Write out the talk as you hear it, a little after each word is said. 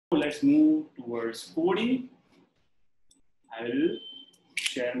let's move towards coding. I will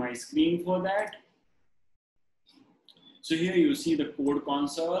share my screen for that. So here you see the code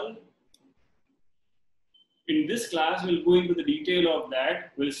console. In this class, we'll go into the detail of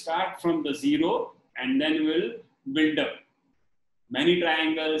that. We'll start from the zero and then we'll build up many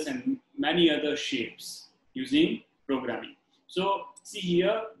triangles and many other shapes using programming. So see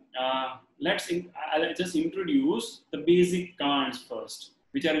here, I'll just introduce the basic commands first,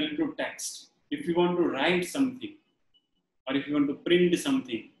 which are related to text. If you want to write something or if you want to print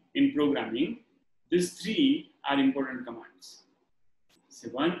something in programming, these three are important commands. So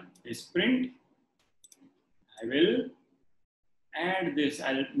one is print. I will add this.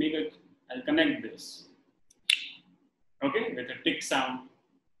 I'll connect this. Okay, with a tick sound.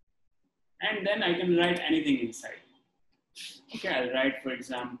 And then I can write anything inside. Okay, I'll write, for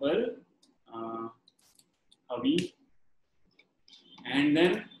example, Havi. And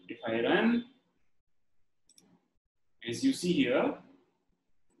then if I run, as you see here,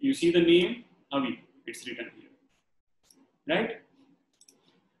 you see the name Havi. It's written here, right?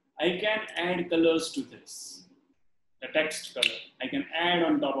 I can add colors to this, the text color. I can add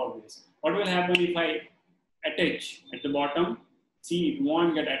on top of this. What will happen if I attach at the bottom? See, it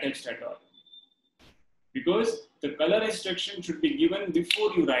won't get attached at all. Because the color instruction should be given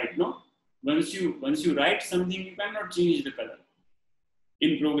before you write, no? Once you write something, you cannot change the color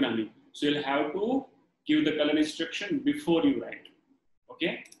in programming. So you'll have to give the color instruction before you write.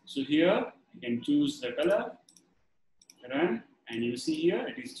 Okay? So here, you can choose the color, run, and you see here,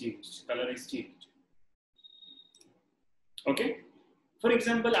 it is changed. Color is changed. Okay? For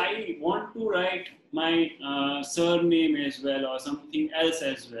example, I want to write my surname as well or something else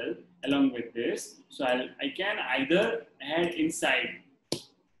as well along with this. So I can either add inside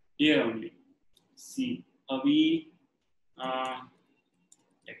here only. See, Havi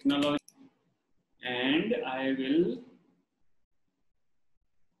technology, and I will,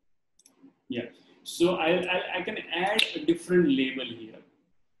 yeah. So I can add a different label here.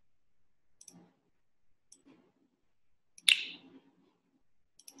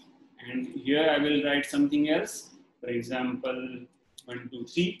 And here I will write something else. For example, 1, 2,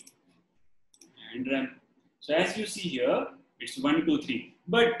 3, and run. So as you see here, it's 1, 2, 3.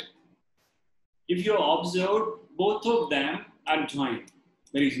 But if you observe, both of them are joined.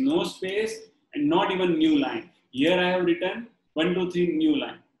 There is no space and not even new line. Here I have written 1, 2, 3 new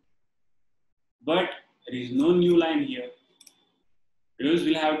line. But there is no new line here. Because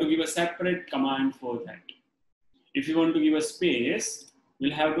we'll have to give a separate command for that. If you want to give a space,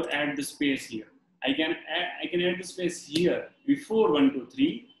 we'll have to add the space here. I can add the space here before 1, 2,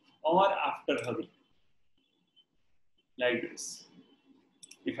 3 or after Havi. Like this.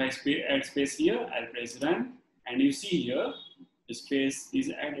 If I add space here, I'll press run, and you see here the space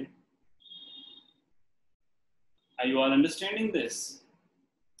is added. Are you all understanding this?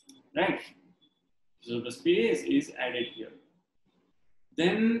 Right? So the space is added here.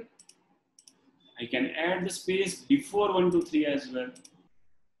 Then I can add the space before 1, 2, 3 as well.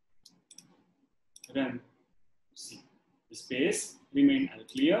 Run. See, the space remain. I'll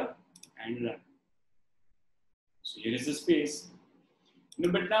clear and run. So here is the space. No,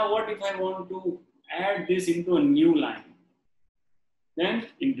 but now what if I want to add this into a new line? Then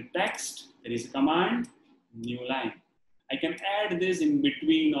in the text, there is a command, new line. I can add this in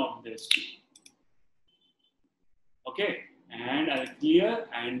between of this two. Okay, and I'll clear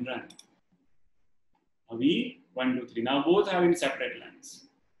and run. Havi 1, 2, 3. Now both are in separate lines.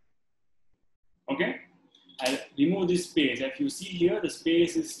 Okay, I'll remove this space. If you see here, the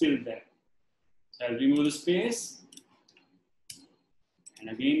space is still there. So I'll remove the space and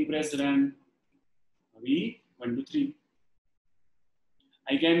again press run. Havi 1, 2, 3.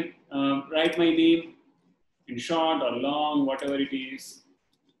 I can write my name in short or long, whatever it is.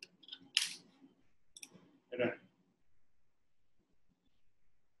 Run.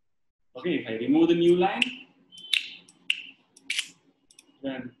 Okay, if I remove the new line,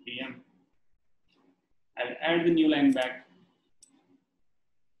 run PM. I'll add the new line back.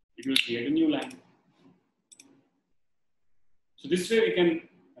 It will create a new line. So this way we can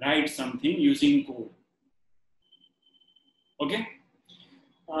write something using code. Okay.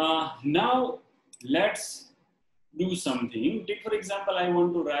 Now let's do something. Take for example, I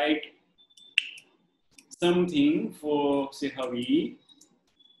want to write something for say Havi.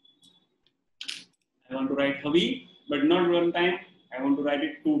 I want to write Havi, but not one time. I want to write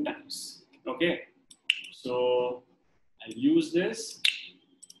it 2 times. Okay. So I'll use this.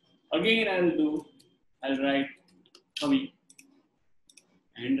 Again, I'll write Havi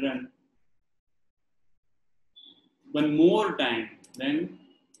and run. One more time, then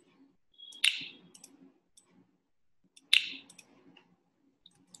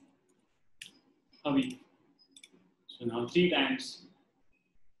Havi. So now 3 times.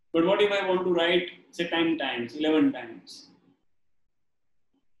 But what if I want to write, say, 10 times, 11 times?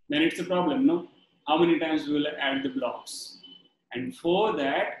 Then it's a problem, no? How many times we will add the blocks? And for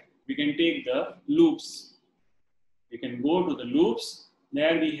that, we can take the loops. We can go to the loops.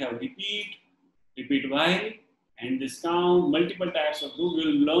 There we have repeat, repeat while, and this count, multiple types of loop. We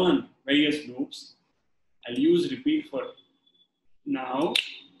will learn various loops. I'll use repeat for now.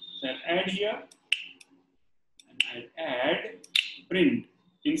 So I'll add here, and I'll add print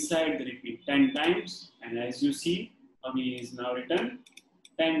inside the repeat 10 times. And as you see, Havi is now written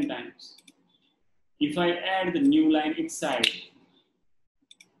 10 times. If I add the new line inside,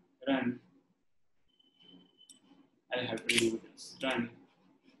 run, I'll have to do this, run.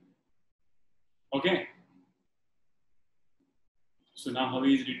 Okay. So now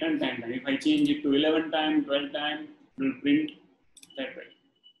Havi is written 10 times. If I change it to 11 times, 12 times, it will print that way.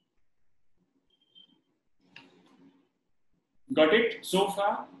 Got it so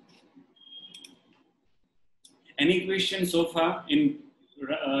far? Any question so far in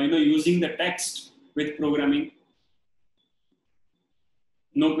using the text with programming?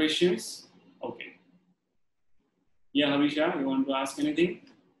 No questions? Okay. Yeah, Havisha, you want to ask anything?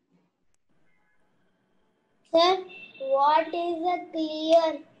 Sir, what is a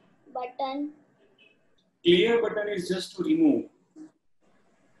clear button? Clear button is just to remove.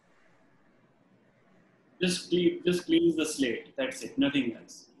 Just cleans the slate. That's it. Nothing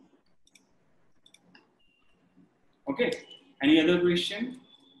else. Okay. Any other question?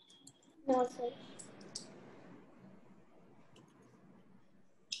 No, sir.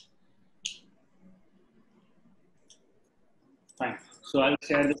 Fine. So I'll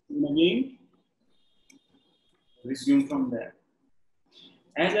share the screen again. Resume from there.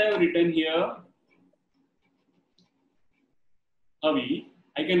 As I have written here, Havi,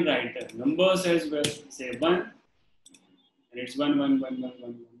 I can write the numbers as well. Say 1, and it's 1, 1, 1, 1, 1,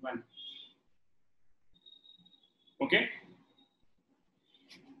 1, 1. Okay?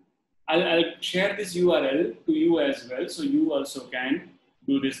 I'll share this URL to you as well, so you also can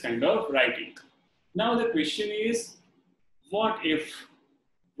do this kind of writing. Now the question is, what if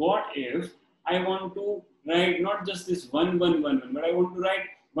I want to write not just this 1, 1, 1, 1, but I want to write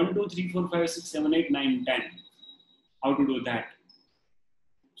 1, 2, 3, 4, 5, 6, 7, 8, 9, 10. How to do that?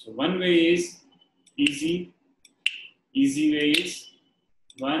 So one way is easy way is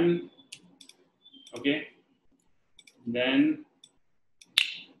 1, okay, then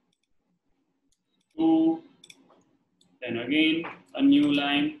 2, then again a new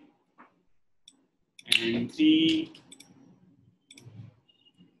line, and 3,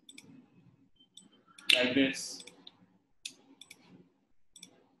 like this.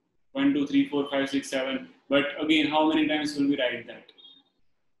 1, 2, 3, 4, 5, 6, 7. But again, how many times will we write that?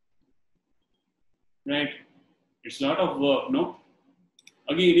 Right? It's a lot of work, no?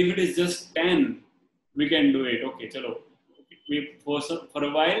 Again, if it is just 10, we can do it. Okay, chalo. For a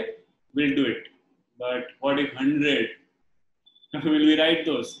while, we'll do it. But what if 100? Will we write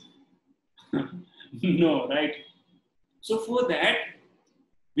those? No, right? So for that,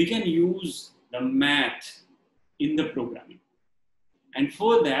 we can use the math in the programming. And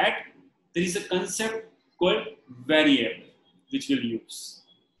for that, there is a concept called variable, which we'll use.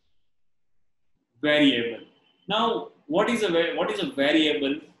 Variable. Now, what is a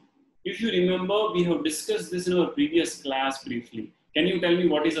variable? If you remember, we have discussed this in our previous class briefly. Can you tell me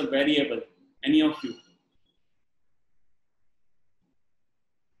what is a variable? Any of you?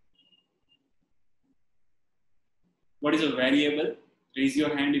 What is a variable? Raise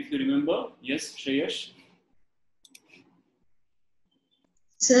your hand if you remember. Yes, Shreyash.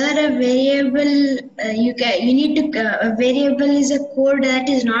 Sir, a variable you need to a variable is a code that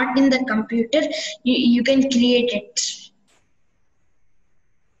is not in the computer. You can create it.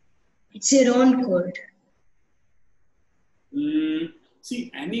 It's your own code.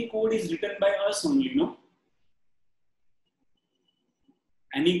 See, any code is written by us only, no?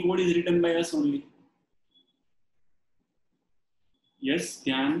 Any code is written by us only. Yes,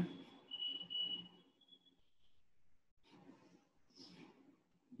 Dhyan.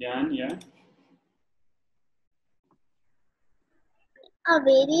 Dhyan, yeah. A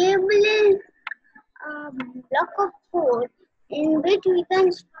variable is a block of code in which we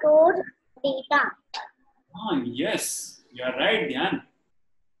can store data. Yes, you are right, Dhyan.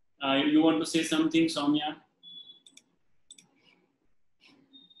 You want to say something, Soumya?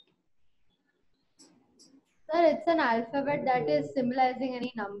 Sir, it's an alphabet that is symbolizing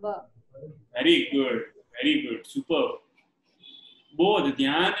any number. Very good, superb. Both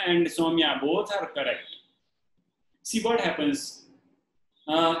Dhyan and Soumya, both are correct. See what happens.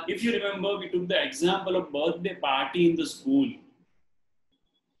 If you remember, we took the example of birthday party in the school.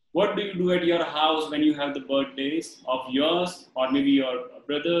 What do you do at your house when you have the birthdays of yours or maybe your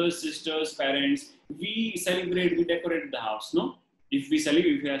brothers, sisters, parents? We celebrate, we decorate the house, no? If we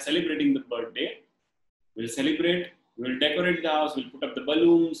are celebrating the birthday, we'll celebrate, we'll decorate the house, we'll put up the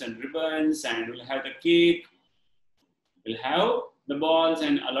balloons and ribbons and we'll have the cake, we'll have the balls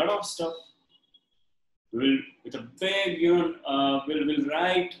and a lot of stuff. We'll, with a big, we'll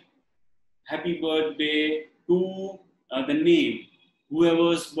write happy birthday to the name.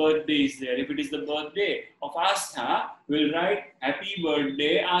 Whoever's birthday is there. If it is the birthday of Astha, we'll write happy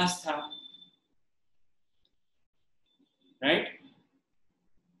birthday Astha. Right?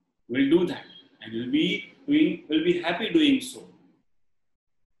 We'll do that. And we'll be happy doing so.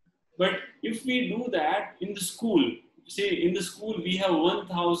 But if we do that in the school, say in the school we have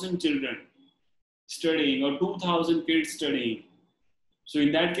 1,000 children studying or 2,000 kids studying. So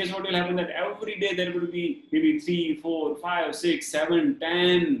in that case, what will happen that every day there will be maybe 3, 4, 5, 6, 7,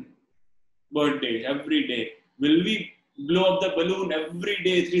 10 birthdays every day. Will we blow up the balloon every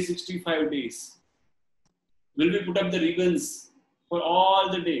day, 365 days? Will we put up the ribbons for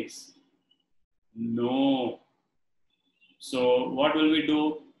all the days? No. So what will we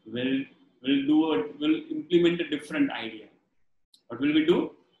do? We'll implement a different idea. What will we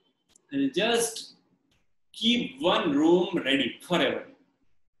do? We'll just keep one room ready forever.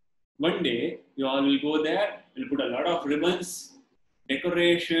 One day, you all will go there, we'll put a lot of ribbons,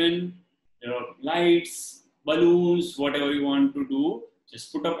 decoration, lights, balloons, whatever you want to do.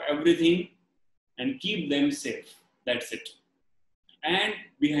 Just put up everything and keep them safe. That's it. And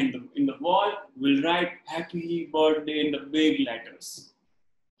in the wall, we'll write happy birthday in the big letters.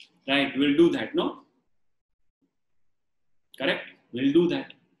 Right, we'll do that, no? Correct? We'll do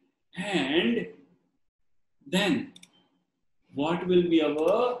that. And then, what will be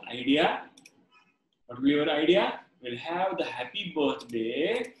our idea? What will be our idea? We'll have the happy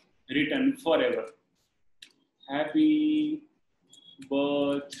birthday written forever. Happy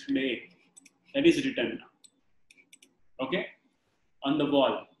birthday. That is written now. Okay? On the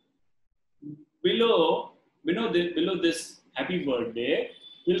wall. Below this happy birthday,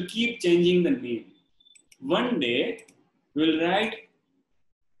 we'll keep changing the name. One day, we'll write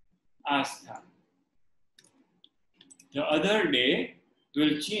Astha. The other day,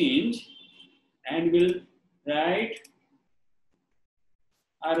 we'll change and we'll write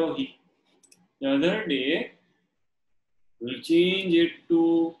Arohi. The other day, we'll change it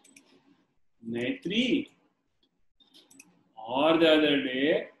to Maitri. Or the other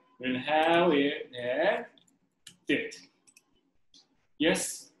day, we'll have it there, fifth.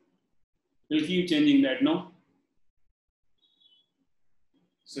 Yes? We'll keep changing that, no?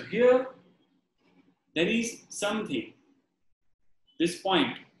 So here, there is something. This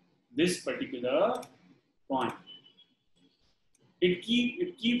point, this particular point, it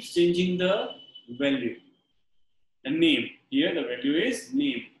keeps changing the value. The name, here the value is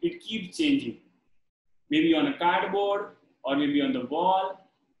name. It keeps changing. Maybe on a cardboard or maybe on the wall,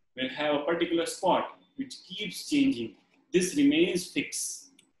 we'll have a particular spot which keeps changing. This remains fixed.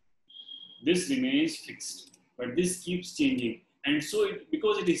 This remains fixed, but this keeps changing. And so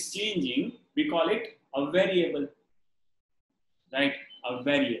because it is changing, we call it a variable. Right? A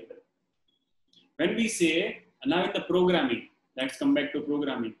variable. When we say, now in the programming, let's come back to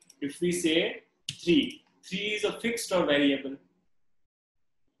programming. If we say 3, 3 is a fixed or variable?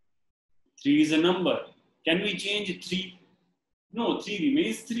 3 is a number. Can we change 3? No, 3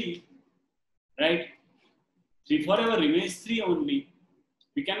 remains 3. Right? 3 forever remains 3 only.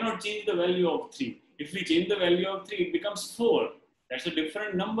 We cannot change the value of 3. If we change the value of 3, it becomes 4. That's a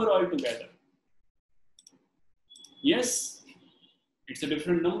different number altogether. Yes, it's a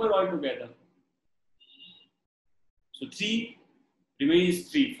different number altogether. So 3 remains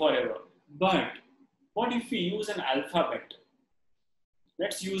 3 forever. But what if we use an alphabet?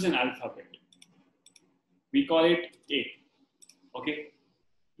 Let's use an alphabet. We call it A. Okay?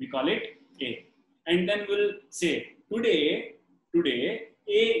 We call it A. And then we'll say, today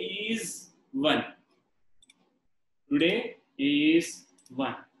A is 1. Today A is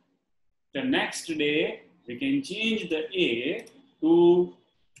 1. The next day, we can change the A to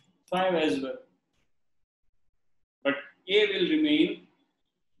 5 as well. But A will remain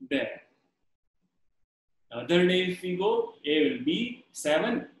there. The other day, if we go, A will be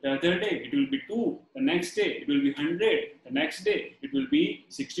 7. The other day, it will be 2. The next day, it will be 100. The next day, it will be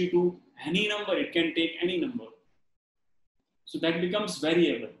 62. Any number, it can take any number. So that becomes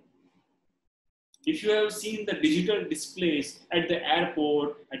variable. If you have seen the digital displays at the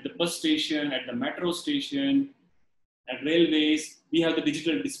airport, at the bus station, at the metro station, At railways, we have the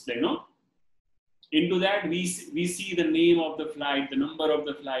digital display, no? Into that, we see the name of the flight, the number of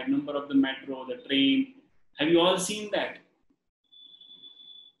the flight, number of the metro, the train. Have you all seen that?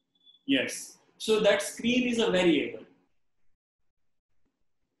 Yes. So that screen is a variable.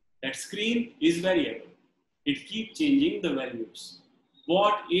 That screen is variable. It keeps changing the values.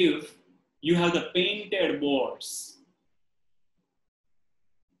 What if you have the painted boards?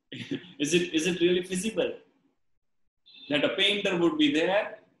 Is it really feasible that a painter would be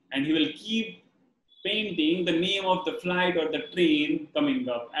there and he will keep painting the name of the flight or the train coming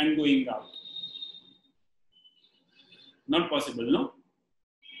up and going out? Not possible, no?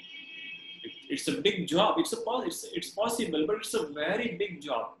 It's a big job. It's possible, but it's a very big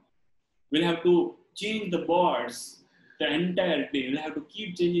job. We'll have to change the boards the entire day. We'll have to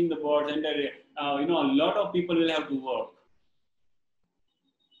keep changing the boards the entire day. A lot of people will have to work.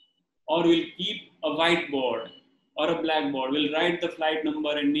 Or we'll keep a whiteboard or a blackboard. We'll write the flight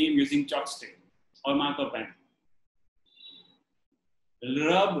number and name using chalkstick or marker pen.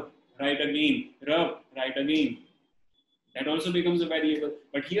 Rub, write again. Rub, write again. That also becomes a variable.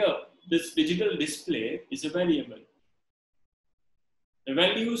 But here, this digital display is a variable. The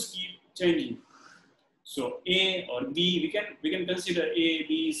values keep changing. So A or B, we can consider A,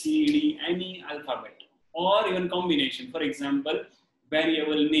 B, C, D, any alphabet or even combination. For example,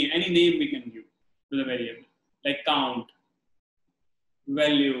 variable name, any name we can give to the variable, like count,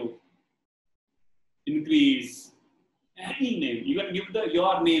 value, increase, any name. You can give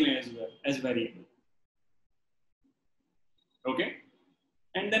your name as well as variable. Okay?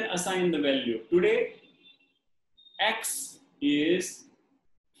 And then assign the value. Today, X is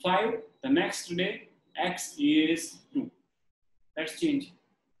 5. The next day, X is 2. Let's change.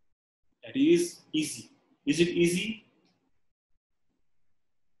 That is easy. Is it easy?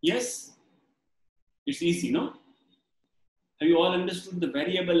 Yes? It's easy, no? Have you all understood the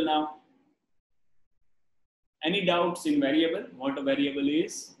variable now? Any doubts in variable? What a variable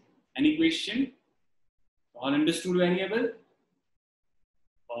is? Any question? All understood variable?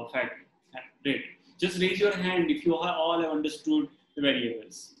 Perfect. Great. Just raise your hand if you all have understood the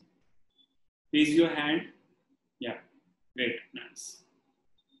variables. Raise your hand. Yeah. Great. Nice.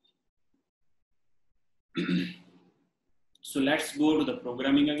 So let's go to the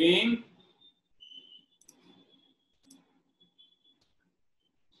programming again.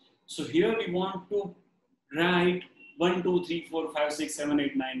 So here we want to write 1, 2, 3, 4, 5, 6, 7,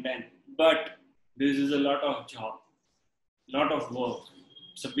 8, 9, 10. But this is a lot of job, lot of work.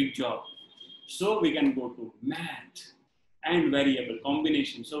 It's a big job. So we can go to math and variable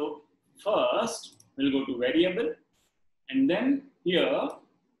combination. So first we'll go to variable and then here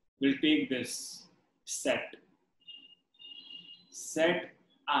we'll take this set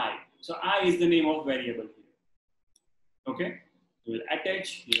I. So I is the name of variable here. Okay. We'll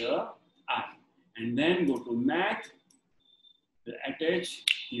attach here I and then go to math. We'll attach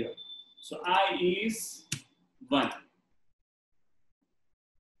here. So I is 1.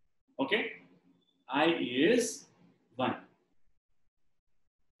 Okay. I is 1.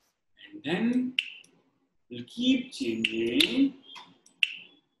 And then we'll keep changing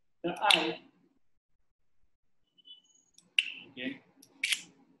the I. Okay.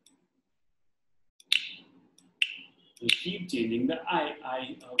 We'll keep changing the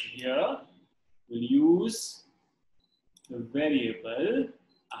I out here. We'll use the variable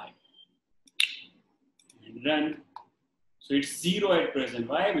I and run. So it's 0 at present.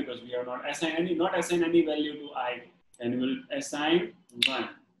 Why? Because we are not assign any value to I. Then we'll assign 1.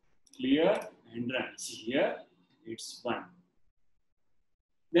 Clear and run. See here, it's 1.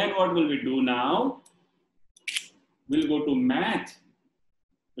 Then what will we do now? We'll go to math.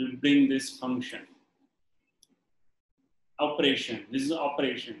 We'll bring this function. Operation. This is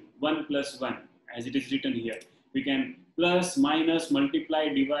operation. 1 plus 1 as it is written here. We can plus, minus, multiply,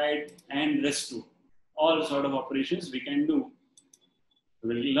 divide and rest to. All sort of operations we can do.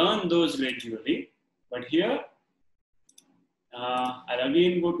 We'll learn those gradually. But here, I'll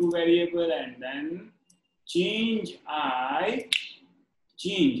again go to variable and then change I.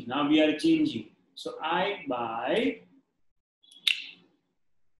 Change. Now we are changing. So I by.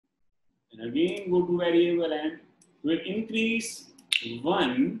 And again go to variable and we'll increase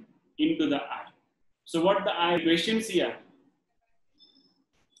 1 into the I. So what the I questions here?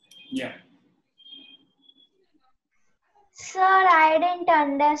 Yeah. Sir, I didn't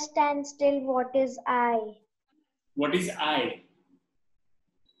understand still what is I. What is I?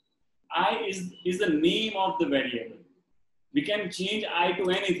 I is the name of the variable. We can change I to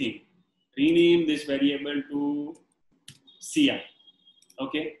anything. Rename this variable to Ci.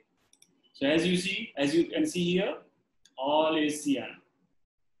 Okay. So as you can see here, All is Cia.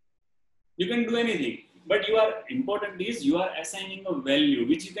 You can do anything, but important is you are assigning a value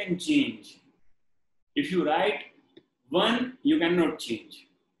which you can change. If you write 1, you cannot change,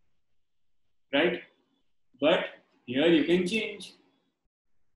 right? But here you can change.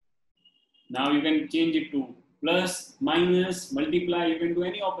 Now you can change it to plus, minus, multiply. You can do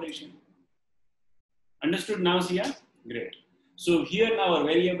any operation. Understood now, Cia? Great. So here now our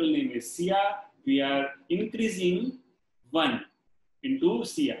variable name is Cia. We are increasing 1 into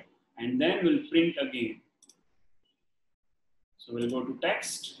Cia, and then we'll print again. So we'll go to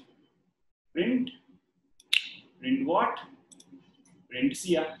text, print what? Print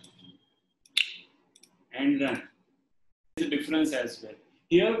Cia, and run. There's a difference as well.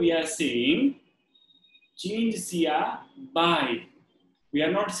 Here we are saying change Cia by. We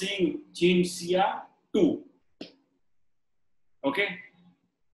are not saying change Cia to. Okay?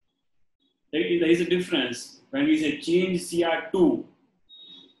 There is a difference when we say change Cia to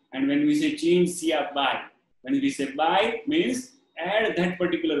and when we say change Cia by. When we say by means add that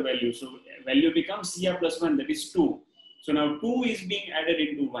particular value. So value becomes Cia plus 1, that is 2. So now 2 is being added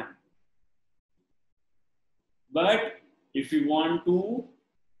into 1. But if we want to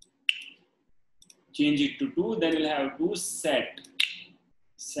change it to 2, then we'll have to set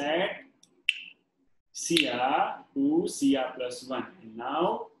Cia to Cia plus 1. And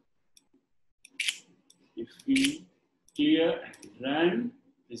now if we clear and run,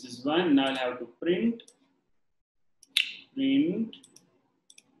 this is 1. Now I'll have to print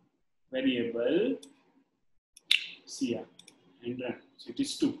variable Cia and run. So it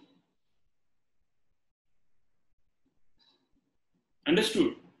is 2.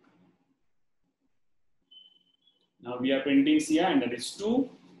 Understood? Now we are printing Cia and that is 2.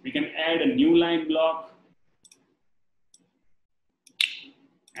 We can add a new line block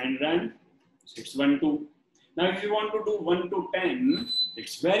and run. So it's 1, 2. Now if you want to do 1 to 10,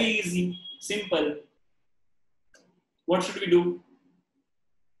 it's very easy, simple. What should we do?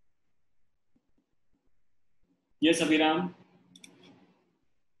 Yes, Abhiram?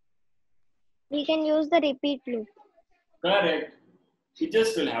 We can use the repeat loop. Correct. We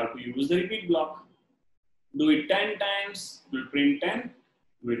just will have to use the repeat block. Do it 10 times, we'll print 10.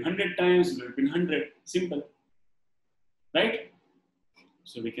 Do it 100 times, we'll print 100. Simple. Right?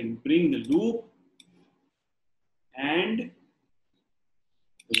 So we can bring the loop and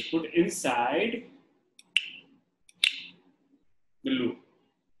we'll put inside the loop.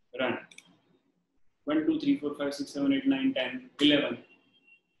 Run. 1, 2, 3, 4, 5, 6, 7, 8, 9, 10, 11.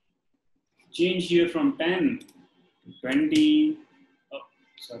 Change here from 10 to 20. Oh,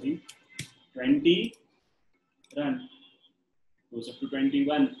 sorry. 20. Run. Goes up to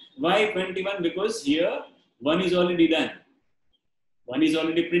 21. Why 21? Because here 1 is already done. 1 is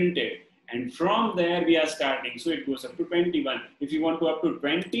already printed. And from there we are starting. So it goes up to 21. If you want to up to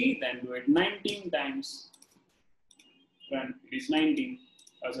 20, then do it 19 times. Run. It is 19.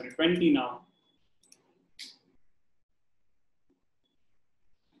 Oh, sorry, 20 now.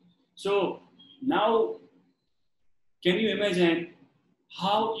 So now, can you imagine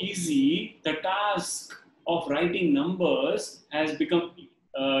how easy the task of writing numbers has become,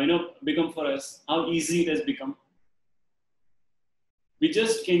 become for us? How easy it has become. We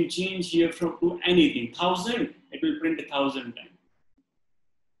just can change here from to anything. 1000, it will print 1000 times.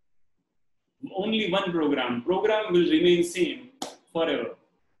 Only one program. Program will remain same forever.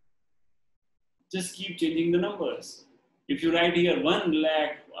 Just keep changing the numbers. If you write here 1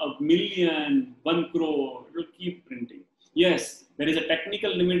 lakh, a million, 1 crore, it will keep printing. Yes, there is a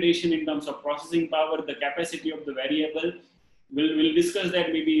technical limitation in terms of processing power, the capacity of the variable. We'll discuss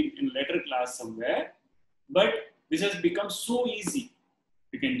that maybe in later class somewhere. But this has become so easy.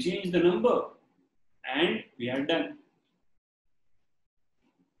 You can change the number and we are done.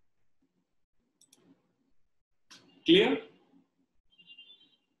 Clear?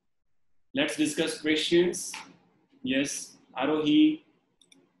 Let's discuss questions. Yes, Arohi.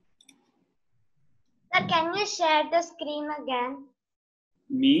 Sir, can you share the screen again?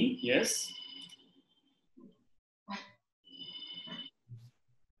 Me, yes.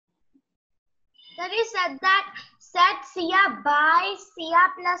 Sir, you said that set Cia by Cia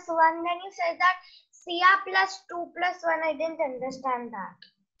plus 1. Then you said that Cia plus 2 plus 1. I didn't understand that.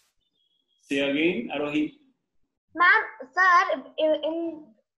 Say again, Arohi. Ma'am, sir,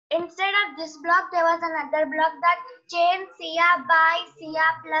 instead of this block, there was another block that change Cia by Cia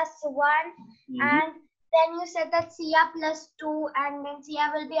plus 1. And then you said that Cia plus 2 and then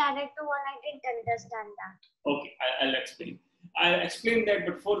Cia will be added to 1. I didn't understand that. Okay, I'll explain. I'll explain that,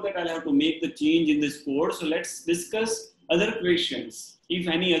 but for that I'll have to make the change in this code. So let's discuss other questions. If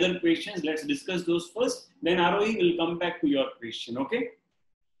any other questions, let's discuss those first. Then Arohi will come back to your question. Okay?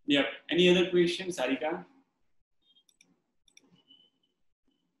 Yeah. Any other questions, Sarika?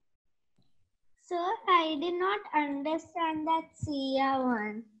 Sir, I did not understand that Sia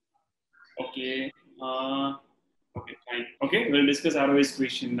one. Okay. Okay, fine. Okay, we'll discuss Arohi's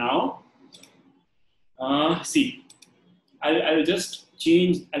question now. See, I'll just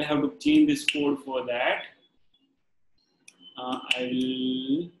change. I'll have to change this code for that.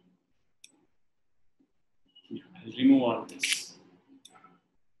 I'll remove all this.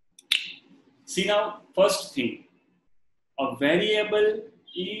 See now, first thing, a variable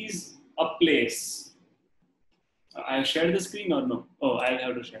is a place. I'll share the screen or no? Oh, I'll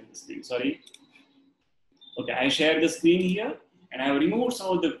have to share the screen. Sorry. Okay, I share the screen here and I have removed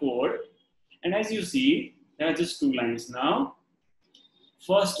some of the code. And as you see, there are just 2 lines now.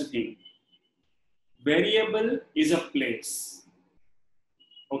 First thing, variable is a place.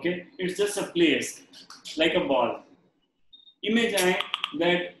 Okay, it's just a place, like a ball. Imagine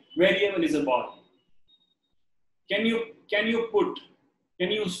that variable is a ball. Can you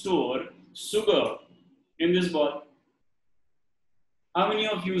store sugar in this ball? How many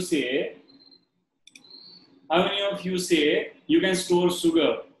of you say you can store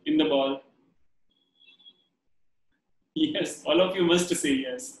sugar in the ball? Yes, all of you must say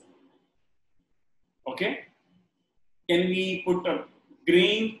yes. Okay. Can we put a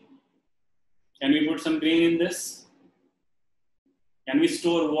grain? Can we put some grain in this? Can we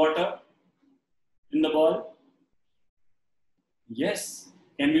store water in the ball? Yes.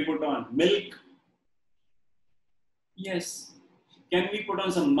 Can we put on milk? Yes. Can we put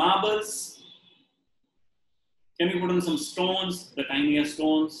on some marbles? Can we put on some stones, the tiniest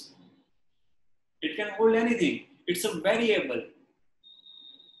stones? It can hold anything. It's a variable,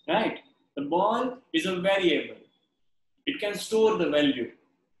 right? The ball is a variable. It can store the value.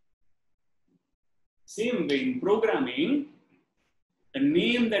 Same way in programming, the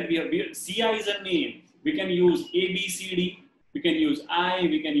name that we have, CI is a name. We can use A, B, C, D. We can use I,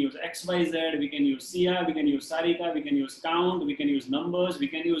 we can use X, Y, Z. We can use Sia, we can use Sarika, we can use count, we can use numbers, we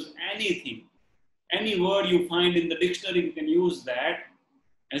can use anything. Any word you find in the dictionary, we can use that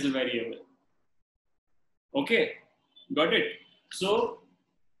as a variable. Okay, got it? So,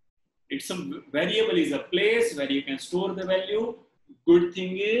 it's a variable is a place where you can store the value. Good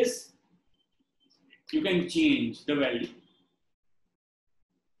thing is, you can change the value.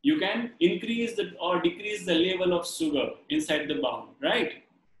 You can increase or decrease the level of sugar inside the bowl, right?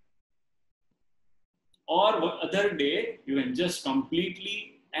 Or other day, you can just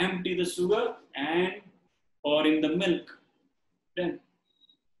completely empty the sugar and pour in the milk. Then,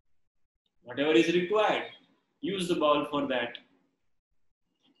 whatever is required, use the bowl for that.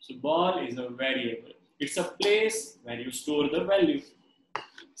 So, ball is a variable. It's a place where you store the value.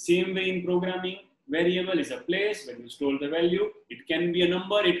 Same way in programming, variable is a place where you store the value. It can be a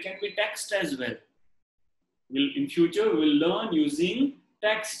number, it can be text as well. In future, we will learn using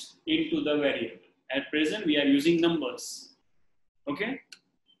text into the variable. At present, we are using numbers. Okay?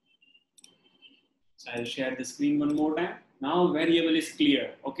 So I'll share the screen one more time. Now variable is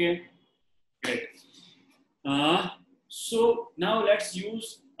clear. Okay? Great. So now let's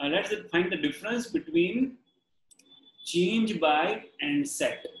find the difference between change by and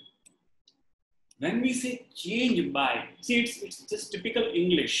set. When we say change by, see it's just typical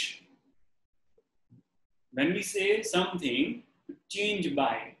English. When we say something change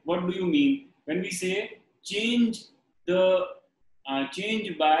by, what do you mean? When we say change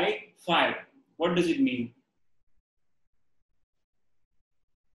by 5, what does it mean?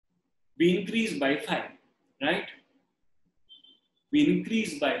 We increase by 5, right? We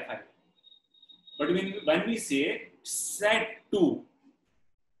increase by 5. But when we say set to,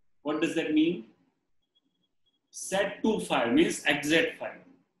 what does that mean? Set to 5 means exact 5,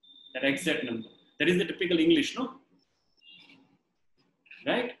 that exact number. That is the typical English, no?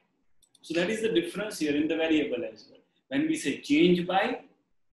 Right? So that is the difference here in the variable as well. When we say change by,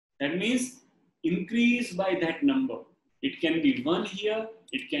 that means increase by that number. It can be 1 here,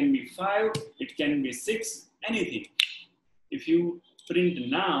 it can be 5, it can be 6, anything. If you print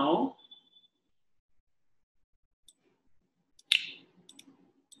now,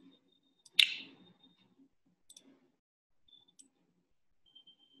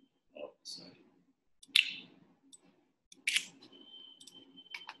 oh, sorry.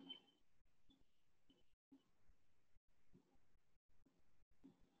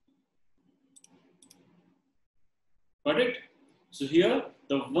 Got it? So here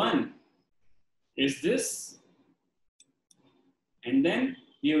the 1 is this, and then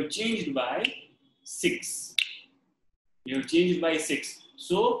we have changed by 6. We have changed by 6.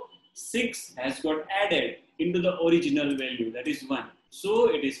 So 6 has got added into the original value, that is 1. So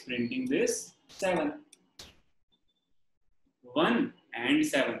it is printing this 7. 1 and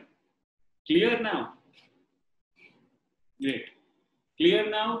 7. Clear now? Great. Clear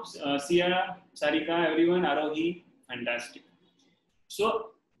now? Sia, Sarika, everyone, Arohi? Fantastic.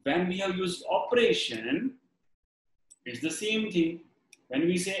 So when we have used operation, it's the same thing. When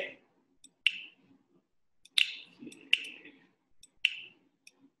we say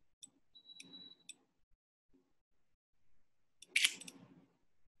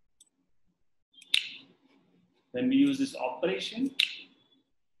when we use this operation,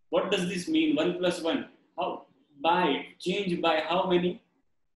 what does this mean? 1 plus 1. How? By, change by how many?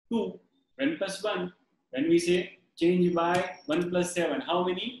 2. 1 plus 1. When we say change by 1 plus 7, how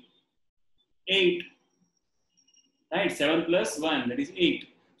many? 8. Right? 7 plus 1, that is 8.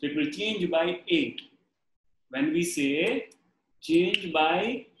 So it will change by 8. When we say change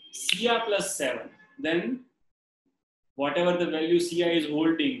by Sia plus 7, then whatever the value Sia is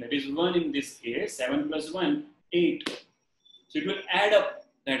holding, that is 1 in this case, 7 plus 1, 8. So it will add up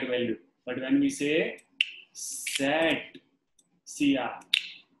that value. But when we say set Sia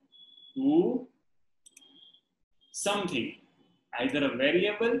to something, either a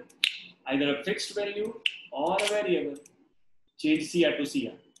variable, either a fixed value or a variable, change Sia to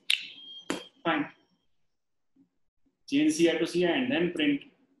Sia. Fine. Change Sia to Sia and then print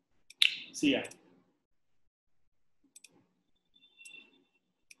Sia.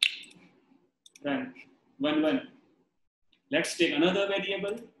 Run. 1, 1. Let's take another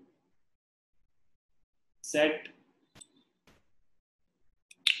variable. Set.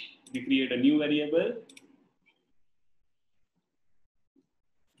 We create a new variable.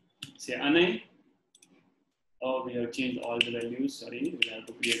 Say Anay. Oh, we have changed all the values. Sorry, we'll have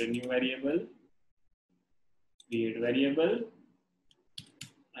to create a new variable. Create variable.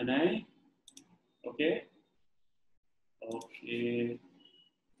 Anay. Okay. Okay.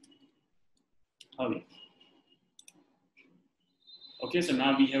 Havi. Okay, so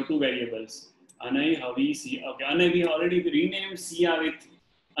now we have two variables. Anay, Havi, Sia. Okay, Anay, we already renamed Sia with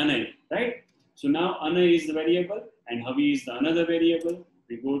Anay, right? So now Anay is the variable and Havi is the another variable.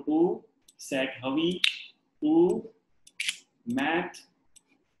 We go to set Havi to math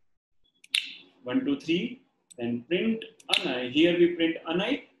 1, 2, 3, then print Anay. Here we print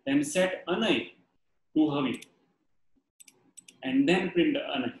Anay, then set Anay to Havi, and then print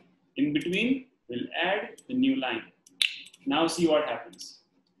Anay. In between, we'll add the new line. Now see what happens.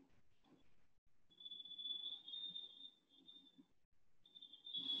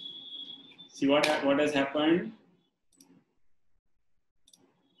 See what has happened.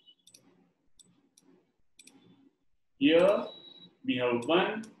 Here we have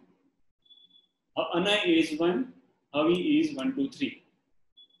 1. Anay is 1. Havi is 1, 2, 3.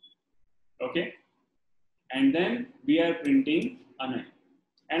 Okay. And then we are printing Anay.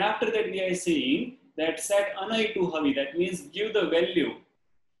 And after that we are saying that set Anay to Havi. That means give the value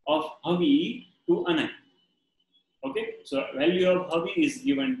of Havi to Anay. Okay. So value of Havi is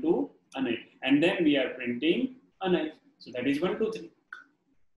given to Anay. And then we are printing Anay. So that is 1, 2, 3.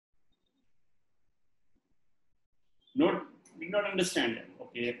 Did not understand that.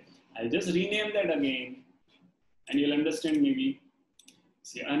 Okay. I'll just rename that again. And you'll understand maybe.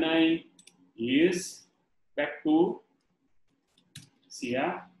 See, Anay is back to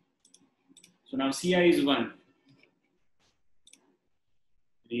Sia. So now Sia is 1.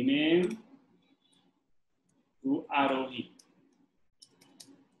 Rename to Arohi.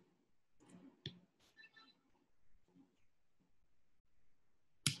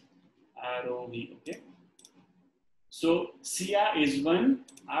 Arohi, okay. So Sia is 1,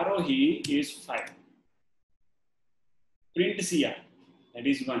 Arohi is 5. Print Sia, that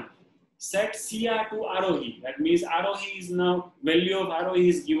is 1. Set Sia to Arohi. That means Arohi is now, value of Arohi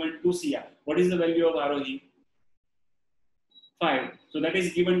is given to Sia. What is the value of Arohi? 5. So that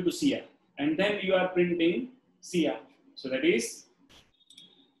is given to Sia. And then you are printing Sia. So that is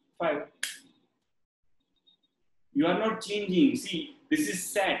 5. You are not changing. See, this is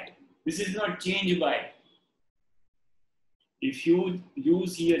set. This is not change by. If you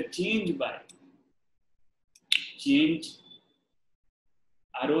use here change by, change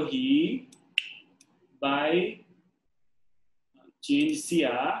Arohi by change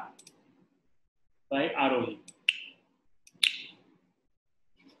Sia by Arohi.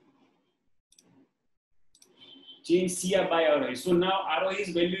 Change Sia by Arohi. So now Arohi's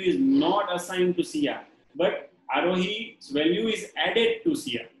value is not assigned to Sia, but Arohi's value is added to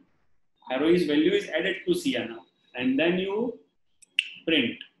Sia. Arohi's value is added to Sia now. And then you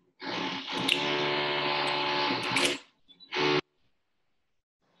print.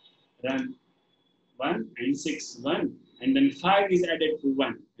 Run. 1 and 6. 1. And then 5 is added to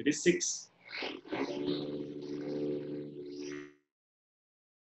 1. It is 6.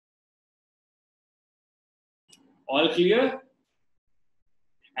 All clear?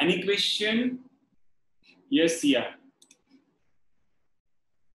 Any question? Yes, Sia.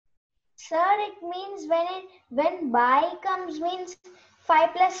 Sir, it means when by comes means 5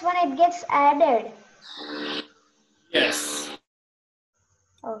 plus 1 it gets added. Yes.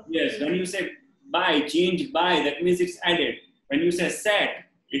 Okay. Yes, when you say by, change by, that means it's added. When you say set,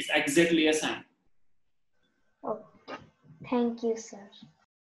 it's exactly a sign. Oh, thank you, sir.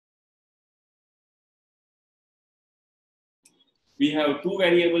 We have two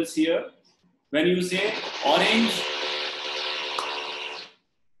variables here. When you say orange,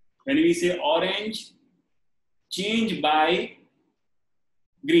 when we say orange, change by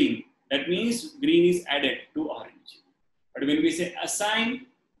green. That means green is added to orange. But when we say assign,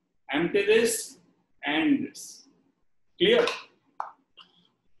 empty this and this. Clear?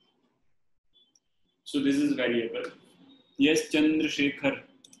 So this is variable. Yes, Chandrasekhar.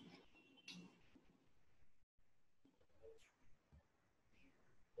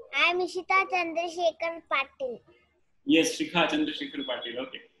 I am Ishita Chandrasekhar Patil. Yes, Shikha Chandrasekhar Patil.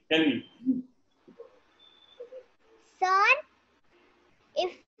 Okay, tell me. Sir,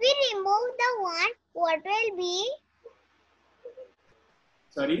 if we remove the 1, what will be?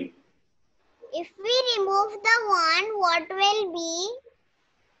 Sorry? If we remove the 1, what will be?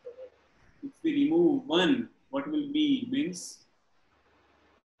 If we remove 1, what will be? Means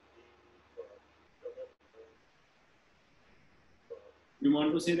you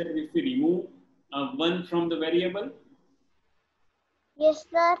want to say that if we remove 1 from the variable? Yes,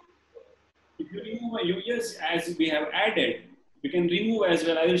 sir. If you remove, yes, as we have added, you can remove as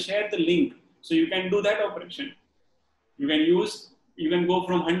well. I will share the link. So you can do that operation. You can go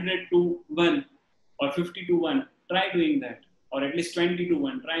from 100 to 1 or 50 to 1. Try doing that. Or at least 20 to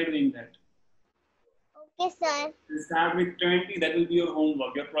 1. Try doing that. Okay, sir. Start with 20. That will be your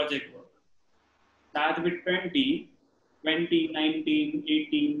homework, your project work. Start with 20, 19,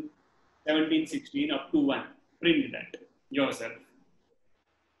 18, 17, 16, up to 1. Print that yourself.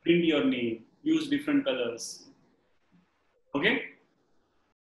 Print your name. Use different colors. Okay?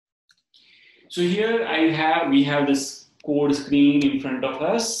 So here we have this code screen in front of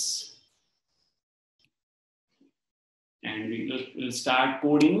us. And we'll start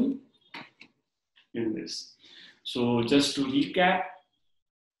coding in this. So just to recap,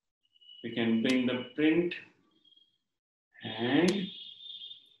 we can bring the print and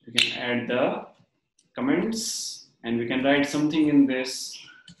we can add the comments and we can write something in this.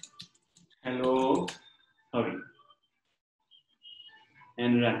 Hello, Havi.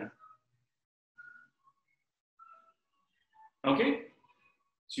 And run. Okay?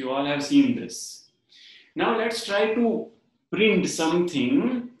 So you all have seen this. Now let's try to print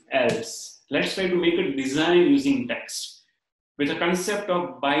something else. Let's try to make a design using text with a concept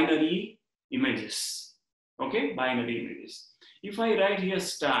of binary images. Okay, binary images. If I write here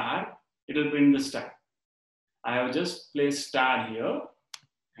star, it will print the star. I have just placed star here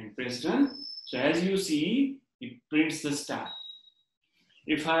and pressed run. So as you see, it prints the star.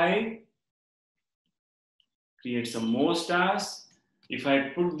 If I create some more stars, if I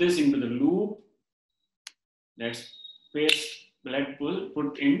put this into the loop, let's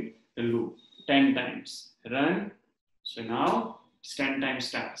put in the loop 10 times. Run. So now it's 10 times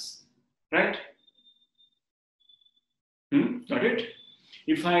stars. Right? Got it?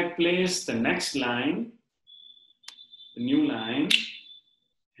 If I place the next line, the new line,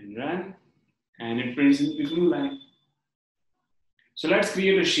 and run, and it prints in the new line. So let's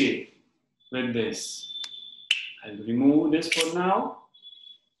create a shape with this. I'll remove this for now.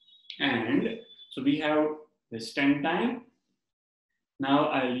 And so we have this 10 times. Now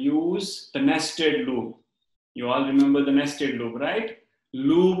I'll use the nested loop. You all remember the nested loop, right?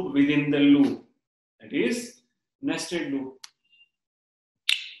 Loop within the loop. That is nested loop.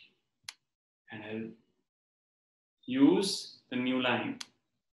 And I'll use the new line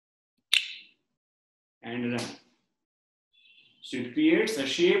and run. So it creates a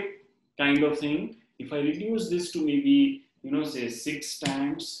shape kind of thing. If I reduce this to maybe, say 6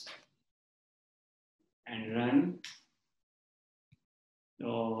 times and run,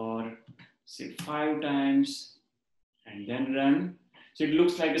 or say 5 times and then run. So it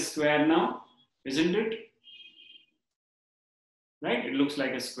looks like a square now, isn't it? Right? It looks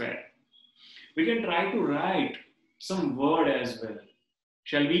like a square. We can try to write some word as well.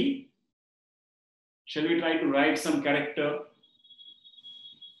 Shall we? Shall we try to write some character?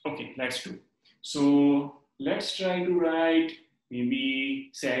 Okay, let's do. So let's try to write maybe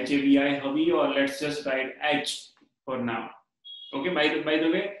say Havi, Havi, or let's just write H for now. Okay, by the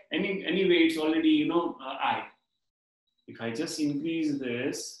way, anyway, it's already, I. If I just increase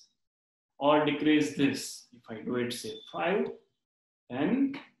this or decrease this, if I do it, say 5,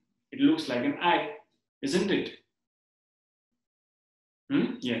 then it looks like an I, isn't it?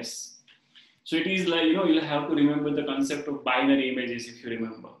 Yes. So it is like, you'll have to remember the concept of binary images if you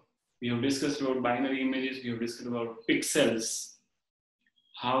remember. We have discussed about binary images, we have discussed about pixels.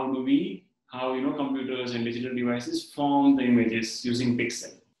 How computers and digital devices form the images using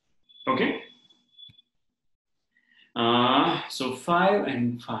pixel. Okay? So 5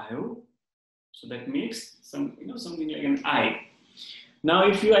 and 5. So that makes something like an I. Now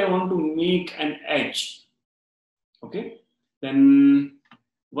if I want to make an H, okay, then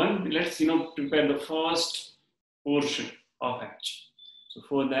let's prepare the first portion of H. So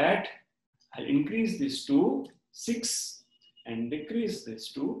for that, I'll increase this to 6 and decrease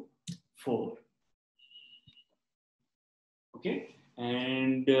this to 4. Okay,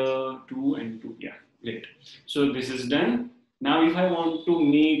 and 2 and 2, yeah, great. So this is done. Now if I want to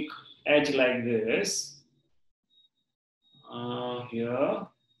make H like this, here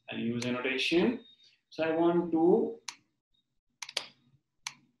I'll use annotation. So I want to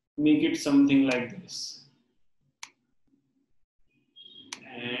make it something like this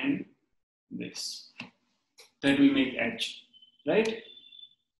and this. That will make H, right?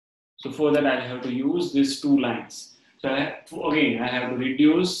 So for that I'll have to use these 2 lines. So again I have to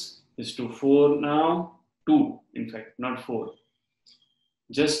reduce this to 4 now, 2 in fact, not 4.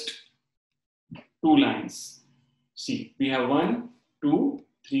 Just 2 lines. See, we have 1, 2,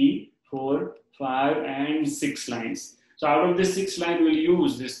 3, 4, 5, and 6 lines. So out of this 6 line, we'll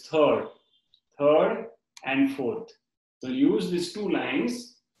use this third, and fourth. We'll use these 2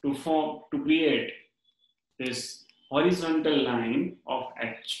 lines to create this horizontal line of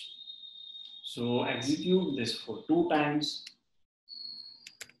H. So execute this for 2 times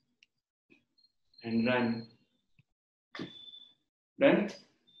and run.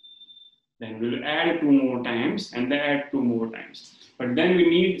 Then we'll add 2 more times and then add 2 more times. But then we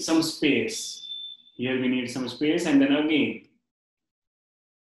need some space. Here we need some space, and then again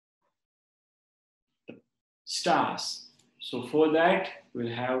stars. So for that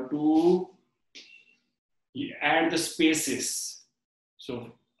we'll have to add the spaces.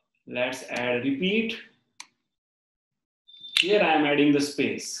 So let's add repeat. Here I am adding the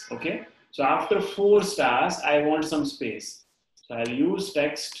space. Okay. So after 4 stars, I want some space. So I'll use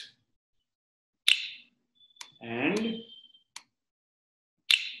text and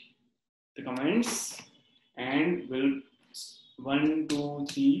the comments, and will 1, 2,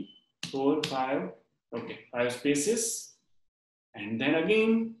 3, 4, 5. Okay, 5 spaces, and then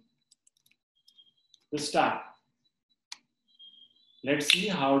again the star. Let's see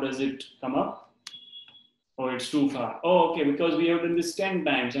how does it come up. Oh, it's too far. Oh, okay, because we have done this 10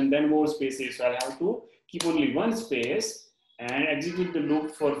 times and then more spaces, so I'll have to keep only 1 space and execute the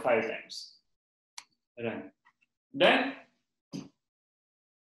loop for 5 times. Run. Then,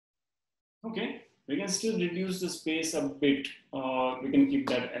 okay, we can still reduce the space a bit, or we can keep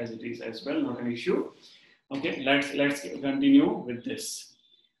that as it is as well, not an issue. Okay, let's continue with this.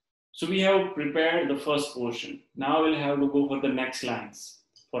 So we have prepared the first portion. Now we'll have to go for the next lines.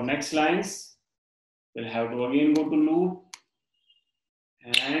 For next lines, we'll have to again go to loop,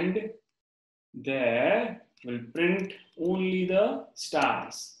 and there we'll print only the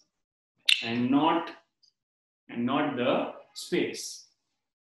stars and not the space.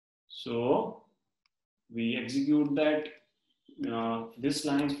 So we execute that this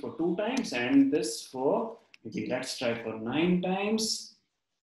lines for 2 times and this for, maybe let's try for 9 times.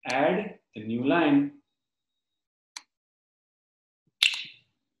 Add the new line.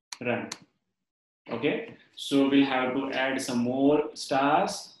 Run. Okay, so we'll have to add some more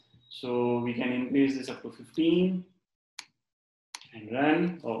stars. So we can increase this up to 15 and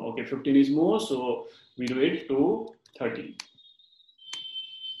run. Oh, okay, 15 is more, so we do it to 30.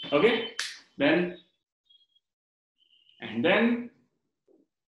 Okay, then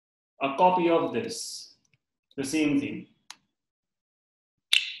a copy of this, the same thing.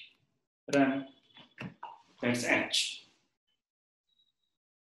 Run. That's H,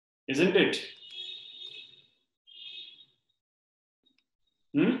 isn't it?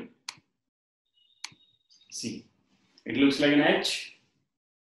 See, it looks like an H,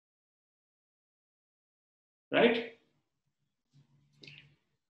 right?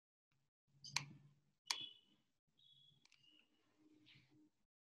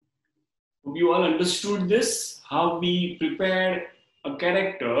 Hope you all understood this, how we prepared a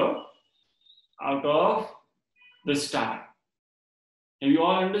character out of the star. Have you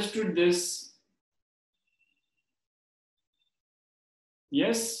all understood this?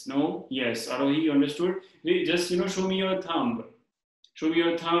 Yes? No? Yes. Arohi, you understood? Just, show me your thumb. Show me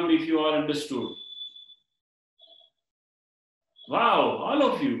your thumb if you all understood. Wow, all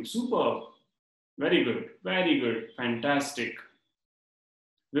of you. Super. Very good. Very good. Fantastic.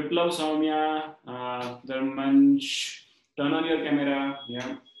 Viplav, Soumya, Dharmansh, turn on your camera.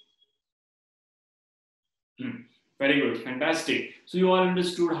 Yeah. Very good. Fantastic. So you all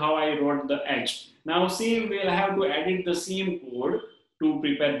understood how I wrote the H. Now same, we'll have to edit the same code to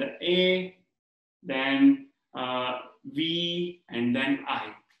prepare the A, then V, and then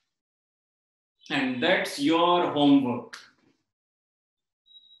I. And that's your homework.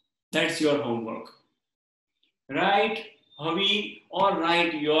 That's your homework. Write Havi or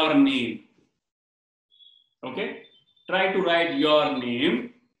write your name. Okay? Try to write your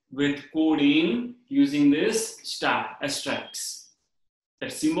name with coding using this star, asterisks.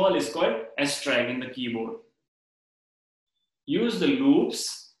 That symbol is called asterisk in the keyboard. Use the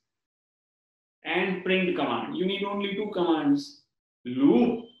loops and print command. You need only two commands.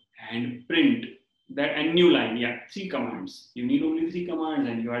 Loop and print. That and new line. Yeah, 3 commands. You need only 3 commands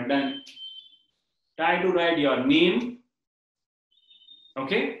and you are done. Try to write your name.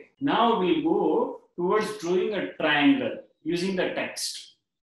 Okay. Now we'll go towards drawing a triangle using the text.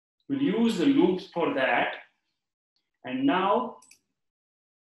 We'll use the loops for that. And now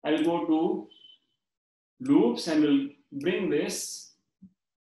I'll go to loops and we'll bring this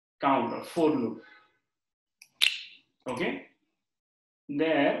counter for loop. Okay.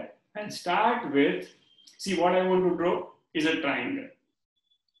 There and start with, see what I want to draw is a triangle.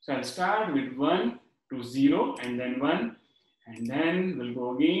 So I'll start with 1 to 0 and then 1 and then we'll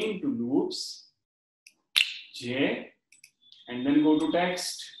go again to loops, J, and then go to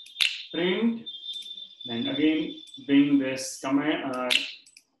text, print, then again bring this command,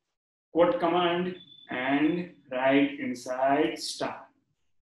 quote command and write inside star.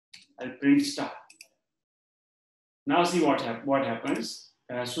 I'll print star. Now see what happens.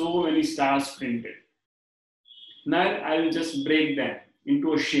 There are so many stars printed. Now I'll just break them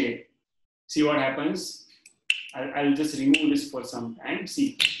into a shape. See what happens. I'll just remove this for some time.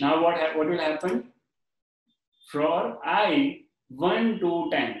 See, now what will happen? For I, 1 to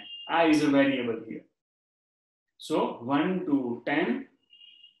 10. I is a variable here. So 1 to 10,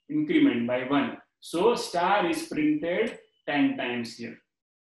 increment by 1. So star is printed 10 times here.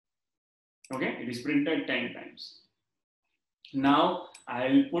 Okay, it is printed 10 times. Now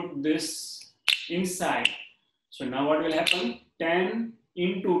I'll put this inside. So now what will happen? 10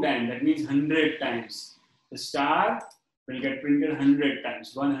 into 10, that means 100 times. The star will get printed 100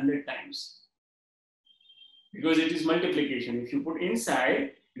 times, 100 times. Because it is multiplication. If you put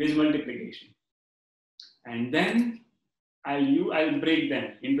inside, it is multiplication. And then I'll break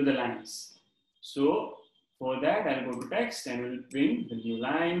them into the lines. So for that, I'll go to text and we'll bring the new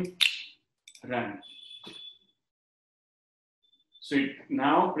line, run. So it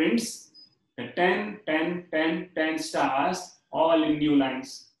now prints the 10, 10, 10, 10 stars all in new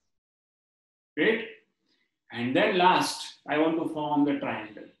lines. Great. And then last, I want to form the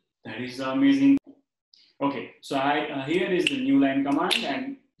triangle. That is amazing. Okay, so here is the new line command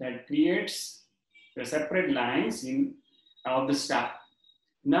and that creates the separate lines of the star.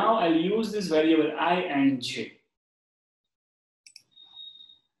 Now I'll use this variable I and j.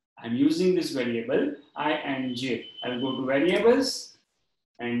 I'm using this variable I and j. I'll go to variables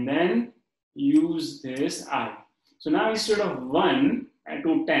and then use this I. So now instead of 1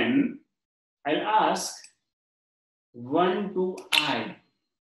 to 10, I'll ask 1 to I.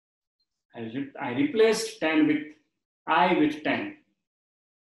 I replaced 10 with I with 10.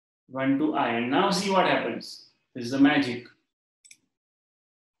 1 to I. And now see what happens. This is the magic.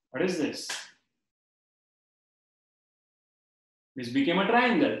 What is this? This became a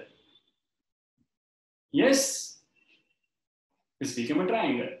triangle. Yes, this became a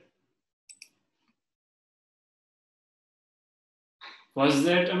triangle. Was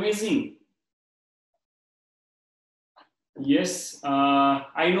that amazing? Yes,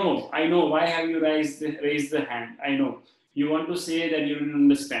 I know. Why have you raised the hand? I know. You want to say that you didn't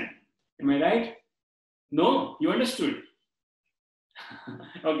understand. Am I right? No, you understood.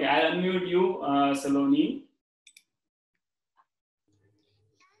 Okay, I'll unmute you, Saloni.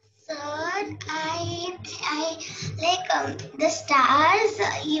 Sir, I like the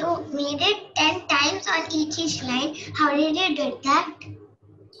stars. You made it 10 times on each line. How did you do that?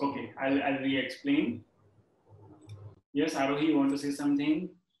 Okay, I'll re-explain. Yes, Arohi, you want to say something?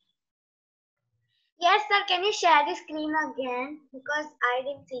 Yes, sir. Can you share the screen again? Because I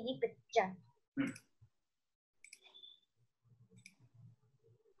didn't see the picture.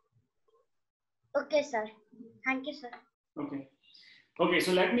 Okay, sir. Thank you, sir. Okay. Okay,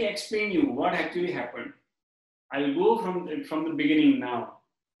 so let me explain you what actually happened. I'll go from the beginning now,